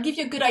watch. And I'll give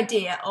you a good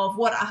idea of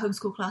what our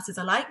homeschool classes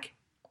are like.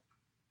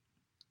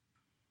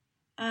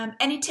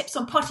 Any tips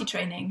on potty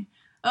training?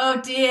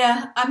 Oh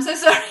dear, I'm so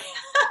sorry.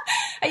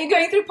 Are you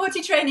going through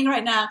potty training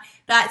right now?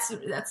 That's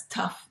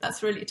tough.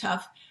 That's really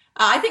tough.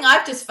 I think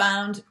I've just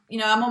found,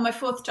 I'm on my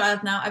 4th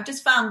child now. I've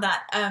just found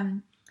that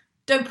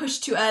don't push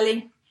too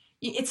early.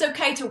 It's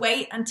okay to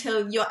wait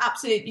until you're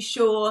absolutely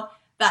sure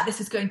that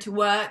this is going to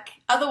work.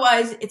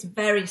 Otherwise, it's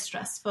very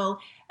stressful.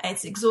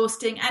 It's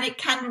exhausting, and it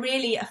can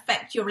really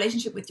affect your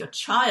relationship with your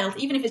child,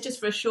 even if it's just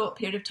for a short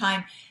period of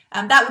time.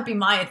 That would be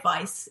my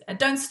advice.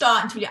 Don't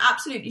start until you're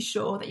absolutely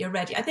sure that you're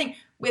ready. I think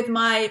with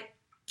my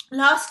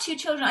last 2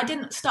 children, I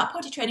didn't start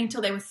potty training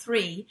until they were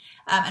 3.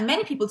 And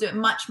many people do it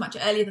much, much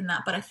earlier than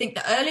that. But I think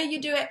the earlier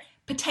you do it,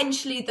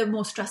 potentially the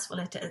more stressful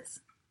it is.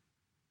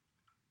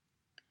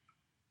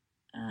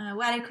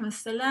 Wa alaikum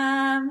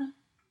assalam.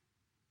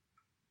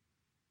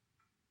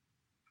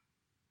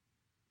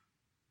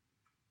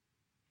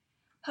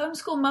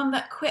 Homeschool mum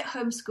that quit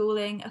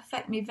homeschooling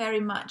affect me very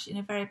much in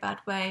a very bad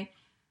way.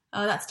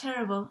 Oh, that's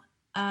terrible.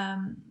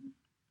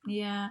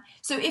 Yeah.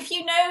 So if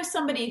you know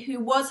somebody who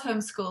was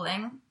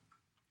homeschooling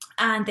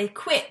and they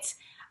quit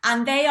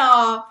and they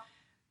are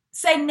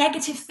saying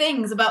negative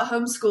things about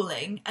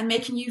homeschooling and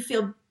making you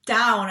feel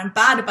down and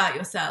bad about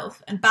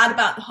yourself and bad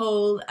about the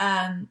whole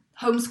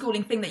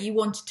homeschooling thing that you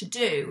wanted to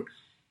do,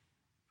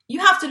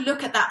 you have to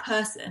look at that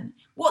person.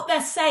 What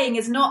they're saying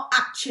is not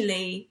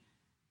actually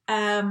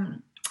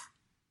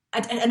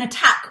an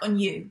attack on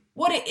you.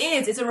 What it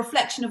is a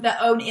reflection of their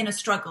own inner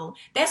struggle.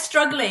 They're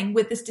struggling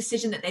with this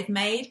decision that they've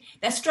made.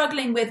 They're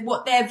struggling with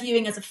what they're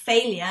viewing as a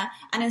failure.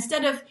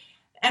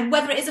 And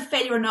whether it is a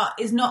failure or not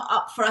is not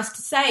up for us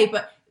to say,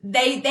 but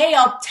they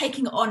are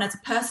taking it on as a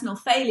personal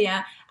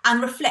failure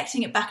and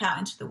reflecting it back out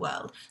into the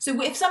world. So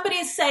if somebody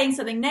is saying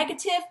something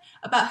negative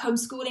about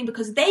homeschooling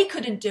because they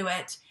couldn't do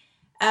it,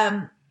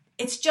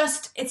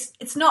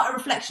 it's not a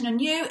reflection on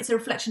you, it's a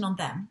reflection on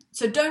them.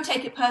 So don't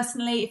take it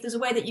personally. If there's a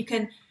way that you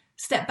can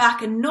step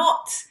back and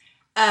not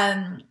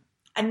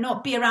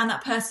be around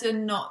that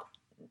person, not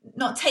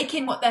take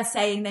in what they're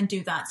saying, then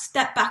do that.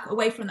 Step back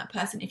away from that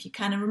person if you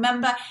can. And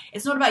remember,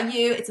 it's not about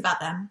you, it's about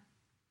them.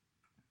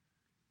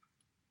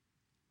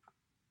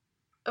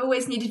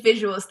 Always needed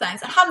visuals,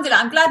 thanks. Alhamdulillah,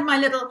 I'm glad my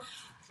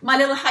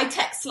little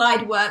high-tech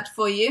slide worked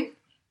for you.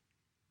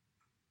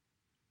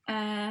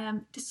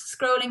 Just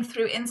scrolling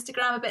through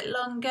Instagram a bit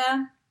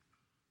longer.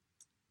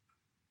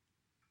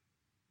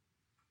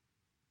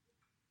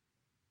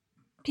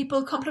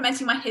 People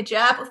complimenting my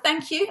hijab. Well,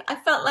 thank you. I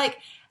felt like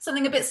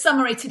something a bit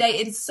summery today.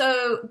 It is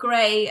so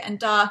grey and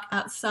dark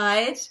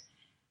outside.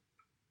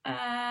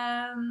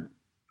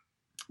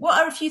 What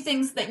are a few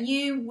things that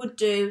you would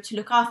do to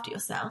look after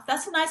yourself?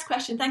 That's a nice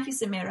question. Thank you,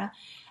 Samira.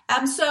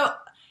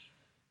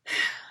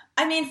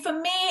 For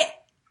me,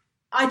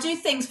 I do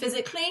things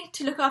physically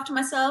to look after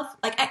myself,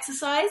 like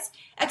exercise.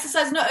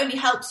 Exercise not only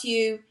helps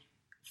you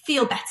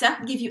feel better,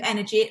 give you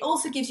energy, it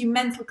also gives you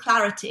mental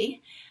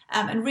clarity,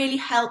 and really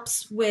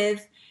helps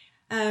with,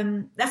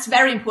 that's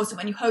very important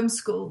when you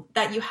homeschool,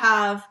 that you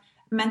have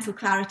mental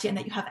clarity and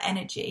that you have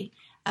energy.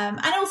 And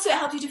also it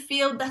helps you to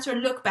feel better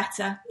and look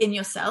better in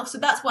yourself. So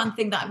that's one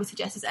thing that I would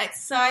suggest is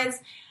exercise.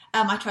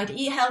 I try to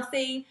eat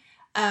healthy.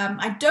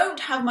 I don't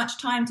have much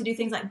time to do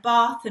things like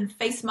bath and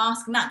face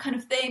mask and that kind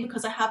of thing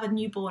because I have a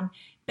newborn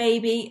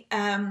baby.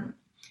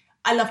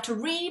 I love to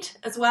read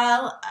as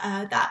well.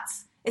 That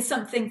is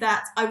something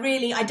that I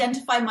really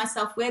identify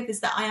myself with, is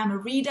that I am a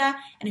reader.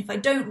 And if I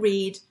don't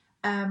read,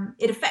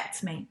 it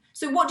affects me.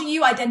 So what do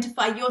you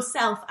identify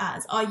yourself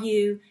as? Are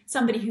you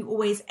somebody who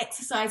always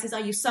exercises? Are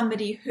you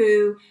somebody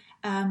who,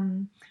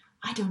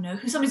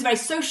 who's somebody's very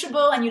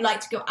sociable and you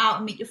like to go out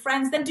and meet your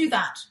friends? Then do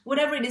that.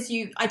 Whatever it is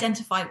you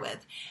identify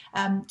with.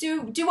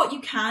 Do what you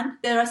can.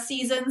 There are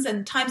seasons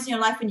and times in your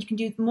life when you can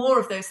do more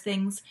of those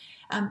things.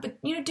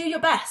 But do your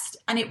best,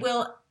 and it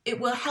will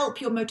help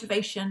your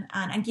motivation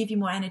and give you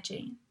more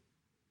energy.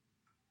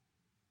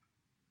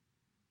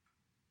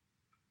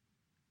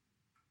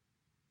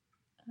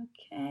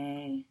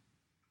 Okay.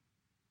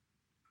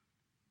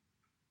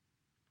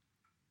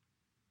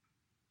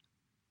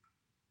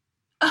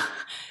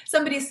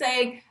 Somebody's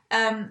saying,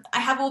 I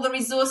have all the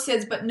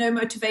resources but no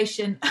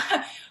motivation.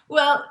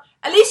 Well,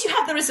 at least you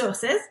have the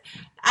resources.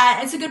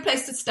 It's a good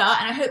place to start,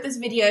 and I hope this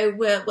video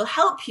will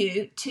help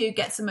you to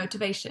get some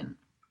motivation.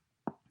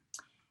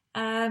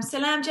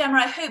 Salam Gemma,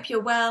 I hope you're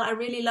well. I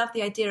really love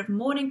the idea of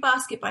morning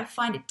basket, but I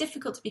find it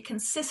difficult to be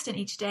consistent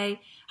each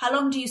day. How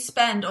long do you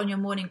spend on your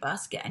morning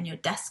basket and your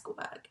desk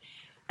work?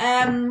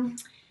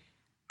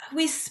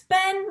 We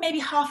spend maybe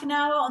half an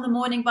hour on the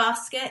morning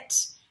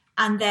basket,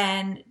 and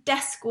then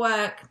desk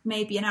work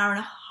maybe an hour and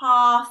a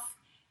half.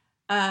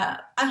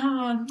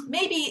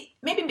 Maybe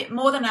a bit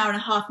more than an hour and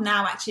a half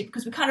now, actually,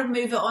 because we kind of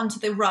move it onto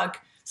the rug.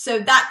 So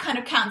that kind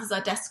of counts as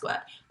our desk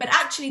work. But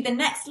actually, the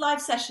next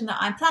live session that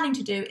I'm planning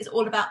to do is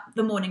all about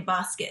the morning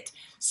basket.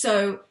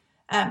 So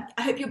I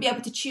hope you'll be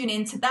able to tune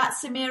in to that,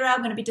 Samira. I'm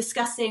going to be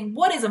discussing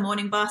what is a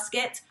morning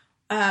basket,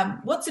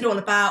 what's it all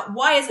about,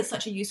 why is it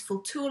such a useful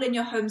tool in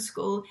your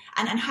homeschool,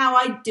 and how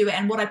I do it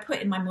and what I put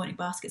in my morning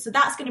basket. So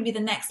that's going to be the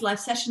next live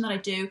session that I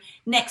do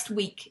next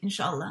week,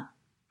 inshallah.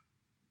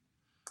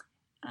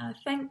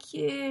 Thank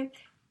you.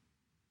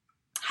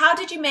 How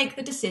did you make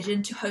the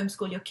decision to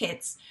homeschool your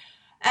kids?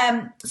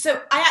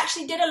 So I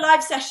actually did a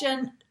live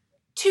session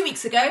 2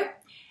 weeks ago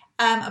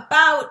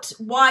about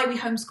why we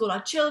homeschool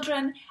our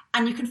children,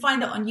 and you can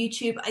find that on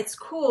YouTube. It's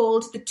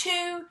called The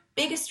 2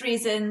 Biggest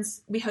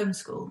Reasons We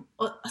Homeschool,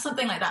 or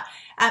something like that.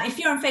 If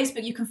you're on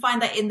Facebook, you can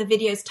find that in the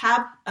videos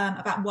tab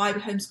about why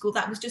we homeschool.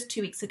 That was just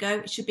 2 weeks ago.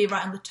 It should be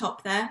right on the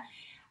top there.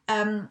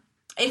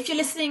 If you're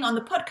listening on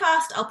the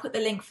podcast, I'll put the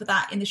link for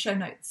that in the show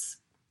notes.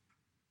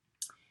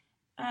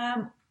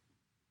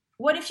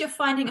 What if you're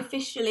finding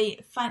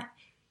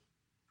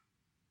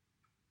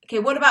Okay,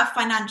 what about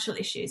financial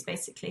issues,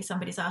 basically,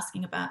 somebody's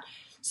asking about.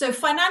 So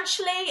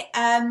financially,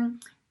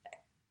 I'm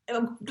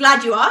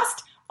glad you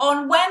asked.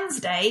 On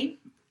Wednesday,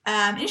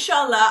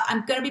 inshallah,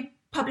 I'm going to be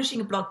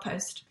publishing a blog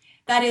post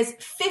that is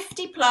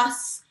 50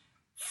 plus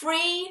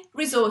free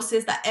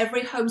resources that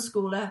every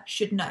homeschooler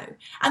should know.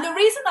 And the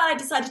reason that I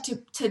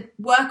decided to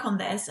work on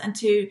this and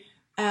to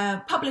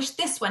publish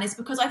this one is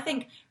because I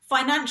think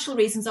financial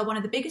reasons are one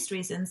of the biggest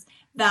reasons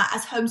that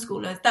as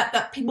homeschoolers,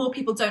 that more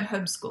people don't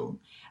homeschool.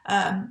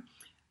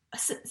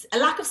 A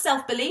lack of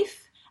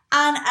self-belief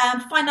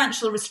and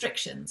financial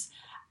restrictions.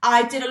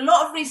 I did a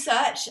lot of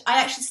research.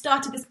 I actually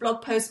started this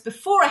blog post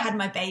before I had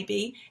my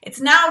baby.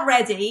 It's now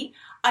ready.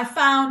 I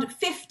found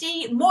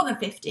more than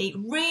 50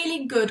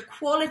 really good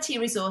quality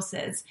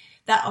resources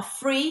that are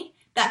free,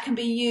 that can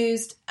be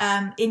used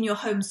in your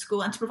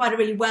homeschool and to provide a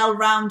really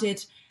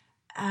well-rounded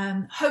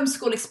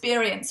homeschool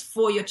experience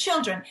for your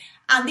children.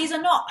 And these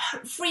are not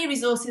free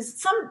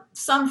resources.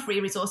 Some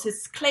free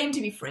resources claim to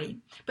be free,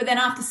 but then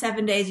after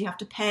 7 days you have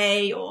to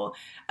pay, or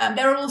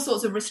there are all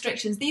sorts of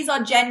restrictions. These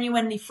are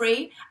genuinely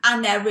free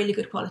and they're really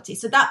good quality.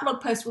 So that blog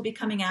post will be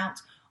coming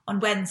out on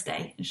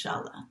Wednesday,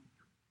 inshallah.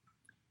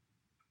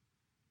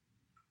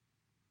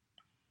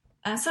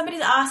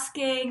 Somebody's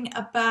asking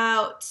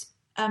about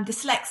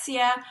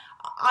dyslexia.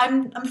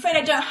 I'm afraid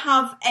I don't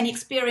have any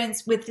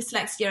experience with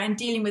dyslexia and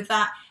dealing with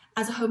that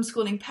as a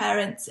homeschooling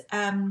parent.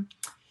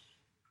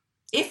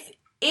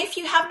 If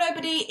you have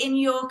nobody in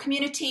your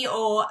community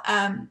or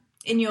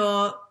in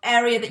your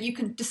area that you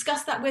can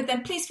discuss that with,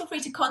 then please feel free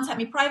to contact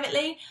me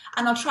privately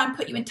and I'll try and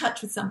put you in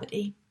touch with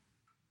somebody.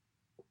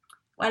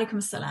 Wa alaikum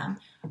assalam.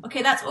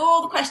 Okay, that's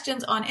all the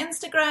questions on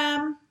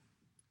Instagram.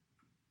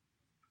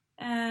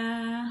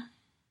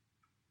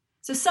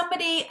 So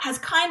somebody has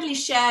kindly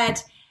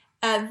shared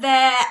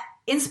their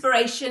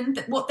inspiration,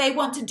 that what they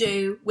want to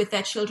do with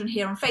their children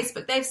here on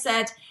Facebook. They've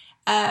said,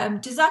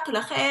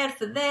 Jazakallah khair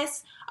for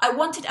this. I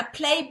wanted a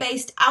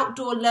play-based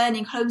outdoor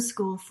learning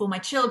homeschool for my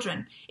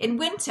children in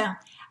winter.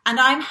 And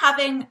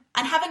having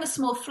a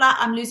small flat,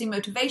 I'm losing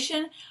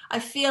motivation. I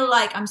feel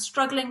like I'm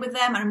struggling with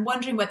them and I'm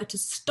wondering whether to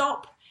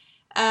stop.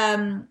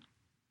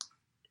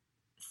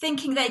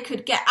 Thinking they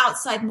could get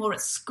outside more at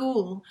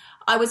school.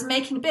 I was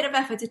making a bit of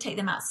effort to take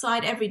them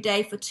outside every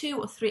day for 2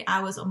 or 3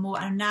 hours or more,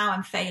 and now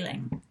I'm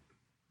failing.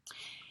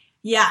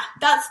 Yeah,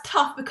 that's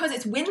tough because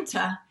it's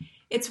winter.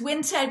 It's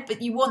winter,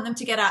 but you want them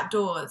to get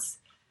outdoors.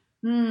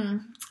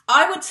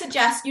 I would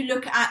suggest you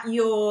look at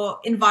your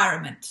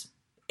environment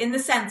in the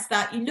sense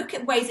that you look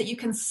at ways that you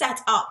can set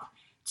up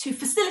to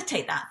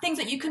facilitate that, things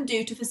that you can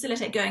do to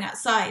facilitate going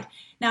outside.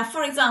 Now,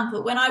 for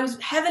example, when I was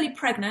heavily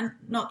pregnant,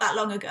 not that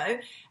long ago,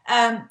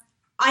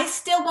 I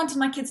still wanted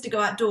my kids to go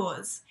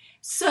outdoors.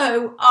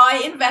 So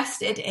I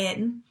invested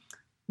in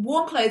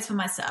warm clothes for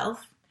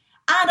myself,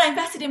 and I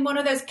invested in one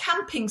of those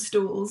camping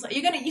stools.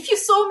 If you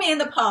saw me in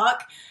the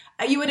park,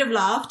 you would have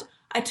laughed.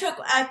 I took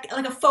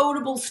a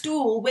foldable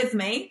stool with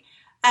me.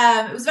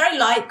 It was very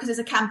light because it's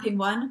a camping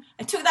one.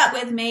 I took that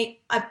with me.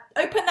 I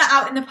opened that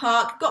out in the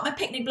park, got my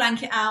picnic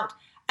blanket out,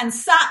 and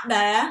sat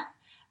there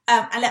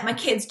and let my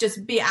kids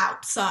just be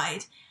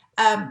outside.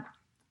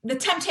 The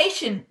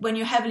temptation when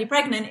you're heavily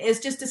pregnant is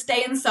just to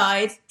stay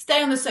inside,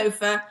 stay on the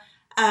sofa,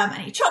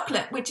 and eat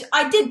chocolate, which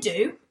I did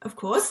do, of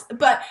course,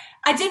 but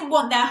I didn't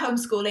want their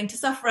homeschooling to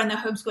suffer and their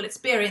homeschool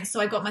experience. So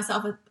I got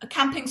myself a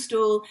camping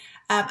stool,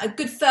 a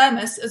good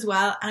thermos as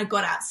well, and I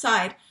got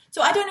outside.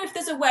 So I don't know if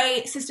there's a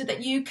way, sister,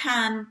 that you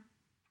can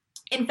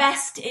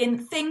invest in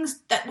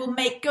things that will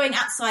make going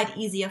outside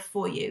easier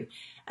for you.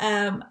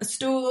 A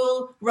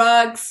stool,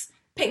 rugs,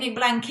 picnic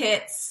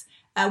blankets,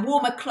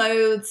 warmer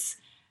clothes.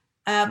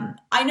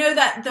 I know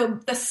that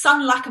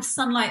the lack of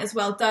sunlight as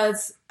well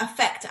does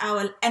affect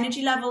our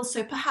energy levels,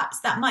 so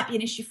perhaps that might be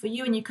an issue for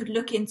you, and you could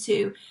look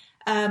into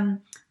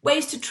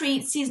ways to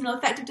treat seasonal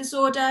affective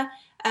disorder.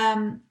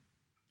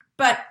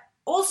 But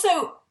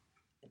also,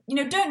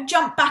 don't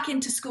jump back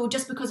into school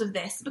just because of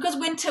this, because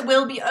winter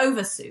will be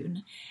over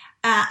soon,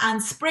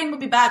 and spring will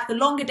be back, the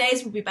longer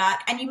days will be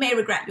back, and you may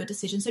regret your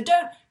decision. So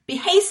don't be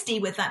hasty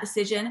with that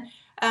decision.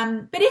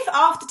 But if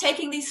after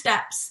taking these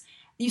steps,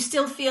 you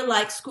still feel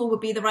like school would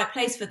be the right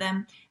place for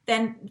them,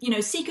 then,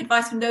 seek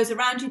advice from those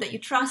around you that you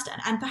trust,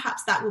 and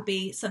perhaps that will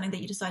be something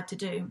that you decide to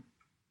do.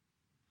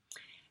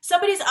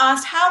 Somebody's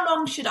asked, how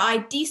long should I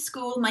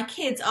de-school my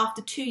kids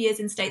after 2 years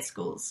in state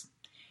schools?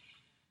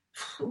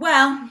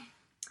 Well,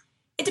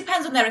 it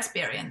depends on their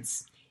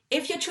experience.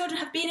 If your children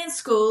have been in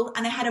school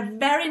and they had a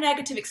very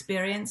negative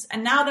experience,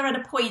 and now they're at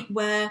a point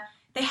where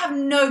they have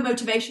no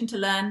motivation to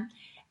learn,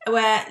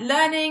 where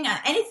learning and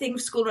anything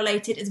school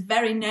related is a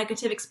very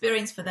negative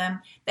experience for them,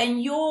 then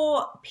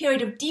your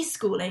period of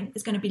de-schooling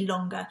is going to be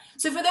longer.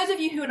 So for those of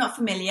you who are not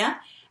familiar,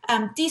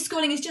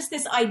 de-schooling is just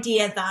this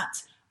idea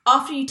that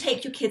after you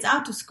take your kids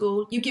out of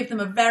school, you give them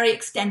a very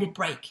extended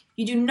break.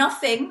 You do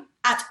nothing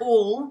at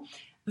all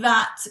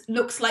that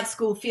looks like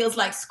school, feels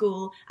like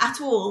school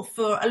at all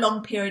for a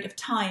long period of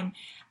time.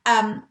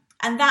 And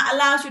that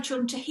allows your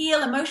children to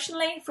heal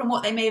emotionally from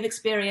what they may have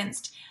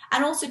experienced,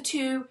 and also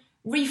to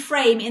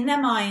reframe in their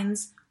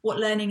minds what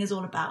learning is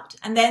all about.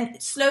 And then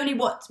slowly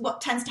what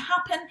tends to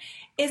happen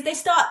is they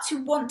start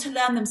to want to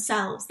learn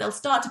themselves. They'll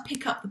start to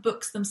pick up the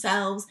books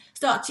themselves,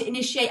 start to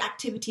initiate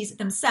activities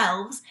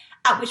themselves,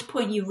 at which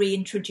point you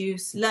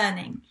reintroduce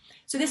learning.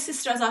 So this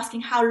sister is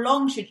asking, how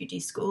long should you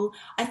de-school?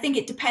 I think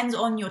it depends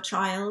on your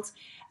child.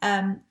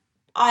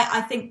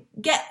 I think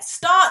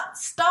start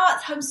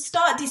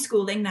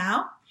de-schooling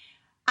now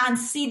and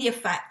see the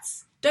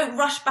effects. Don't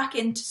rush back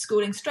into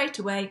schooling straight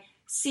away.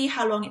 See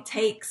how long it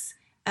takes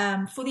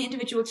for the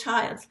individual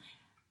child.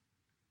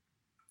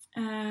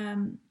 Good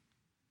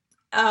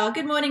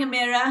morning,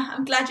 Amira.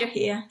 I'm glad you're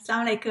here.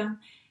 Assalamu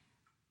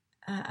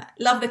alaikum.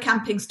 Love the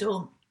camping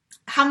stool.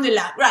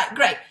 Alhamdulillah. Right,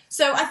 great.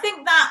 So I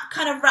think that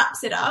kind of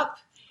wraps it up.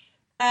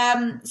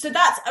 So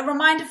that's a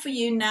reminder for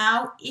you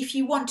now. If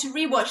you want to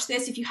rewatch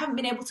this, if you haven't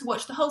been able to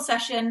watch the whole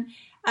session,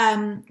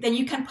 then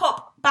you can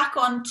pop back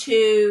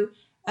onto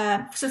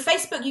so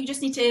Facebook. You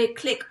just need to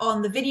click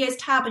on the videos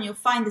tab and you'll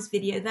find this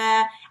video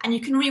there, and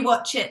you can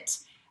rewatch it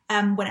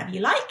whenever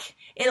you like.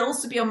 It'll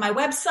also be on my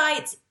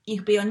website.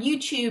 It'll be on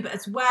YouTube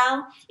as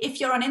well. If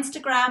you're on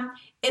Instagram,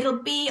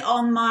 it'll be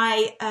on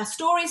my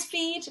stories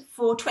feed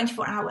for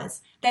 24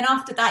 hours. Then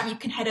after that, you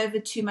can head over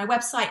to my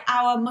website,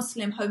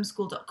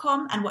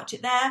 ourmuslimhomeschool.com, and watch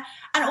it there.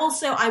 And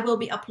also, I will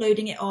be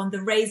uploading it on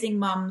the Raising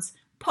Mums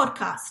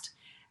podcast.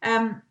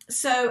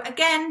 So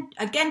again,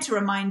 to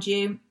remind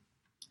you,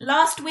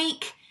 last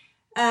week,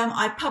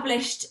 I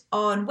published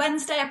on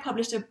Wednesday, I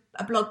published a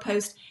blog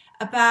post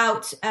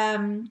about...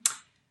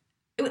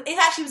 It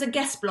actually was a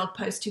guest blog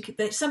post.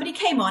 Somebody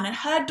came on and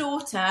her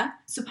daughter,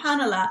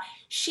 subhanAllah,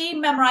 she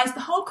memorized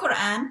the whole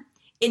Quran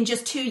in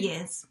just 2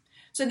 years.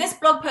 So this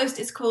blog post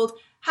is called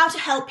How to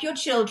Help Your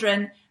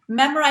Children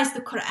Memorize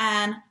the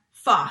Quran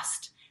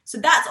Fast. So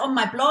that's on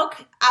my blog,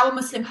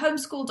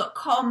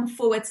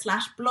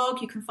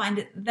 ourmuslimhomeschool.com/blog. You can find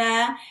it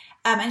there.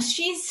 And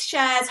she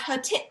shares her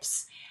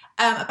tips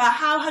about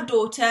how her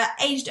daughter,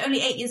 aged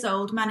only 8 years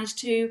old, managed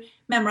to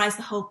memorize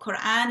the whole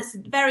Quran. It's a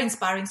very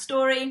inspiring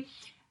story.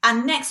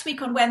 And next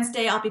week on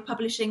Wednesday, I'll be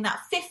publishing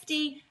that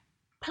 50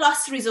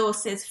 plus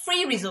resources,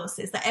 free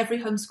resources that every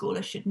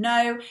homeschooler should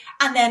know.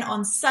 And then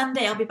on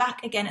Sunday, I'll be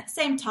back again at the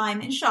same time,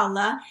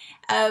 inshallah,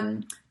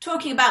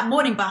 talking about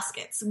morning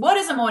baskets. What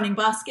is a morning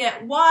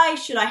basket? Why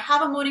should I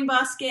have a morning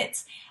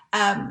basket?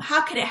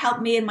 How can it help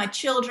me and my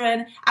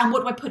children? And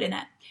what do I put in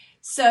it?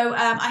 So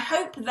I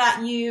hope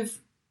that you've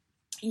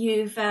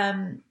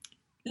learned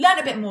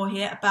a bit more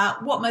here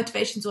about what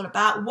motivation is all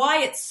about,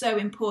 why it's so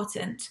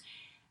important.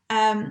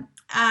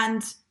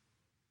 And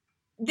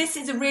this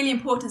is a really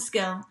important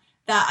skill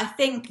that I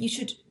think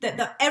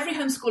that every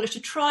homeschooler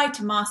should try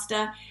to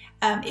master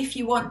if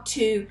you want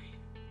to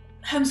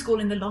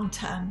homeschool in the long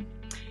term.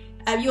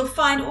 You'll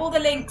find all the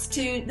links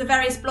to the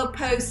various blog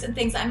posts and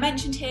things that I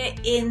mentioned here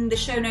in the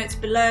show notes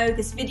below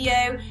this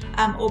video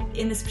or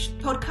in this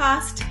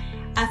podcast.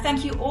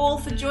 Thank you all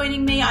for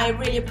joining me. I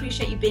really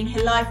appreciate you being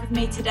here live with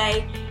me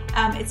today.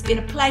 It's been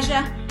a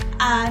pleasure.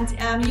 And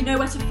you know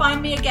where to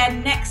find me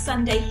again next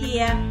Sunday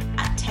here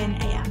at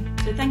 10 a.m.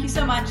 So thank you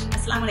so much.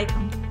 Assalamu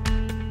alaikum.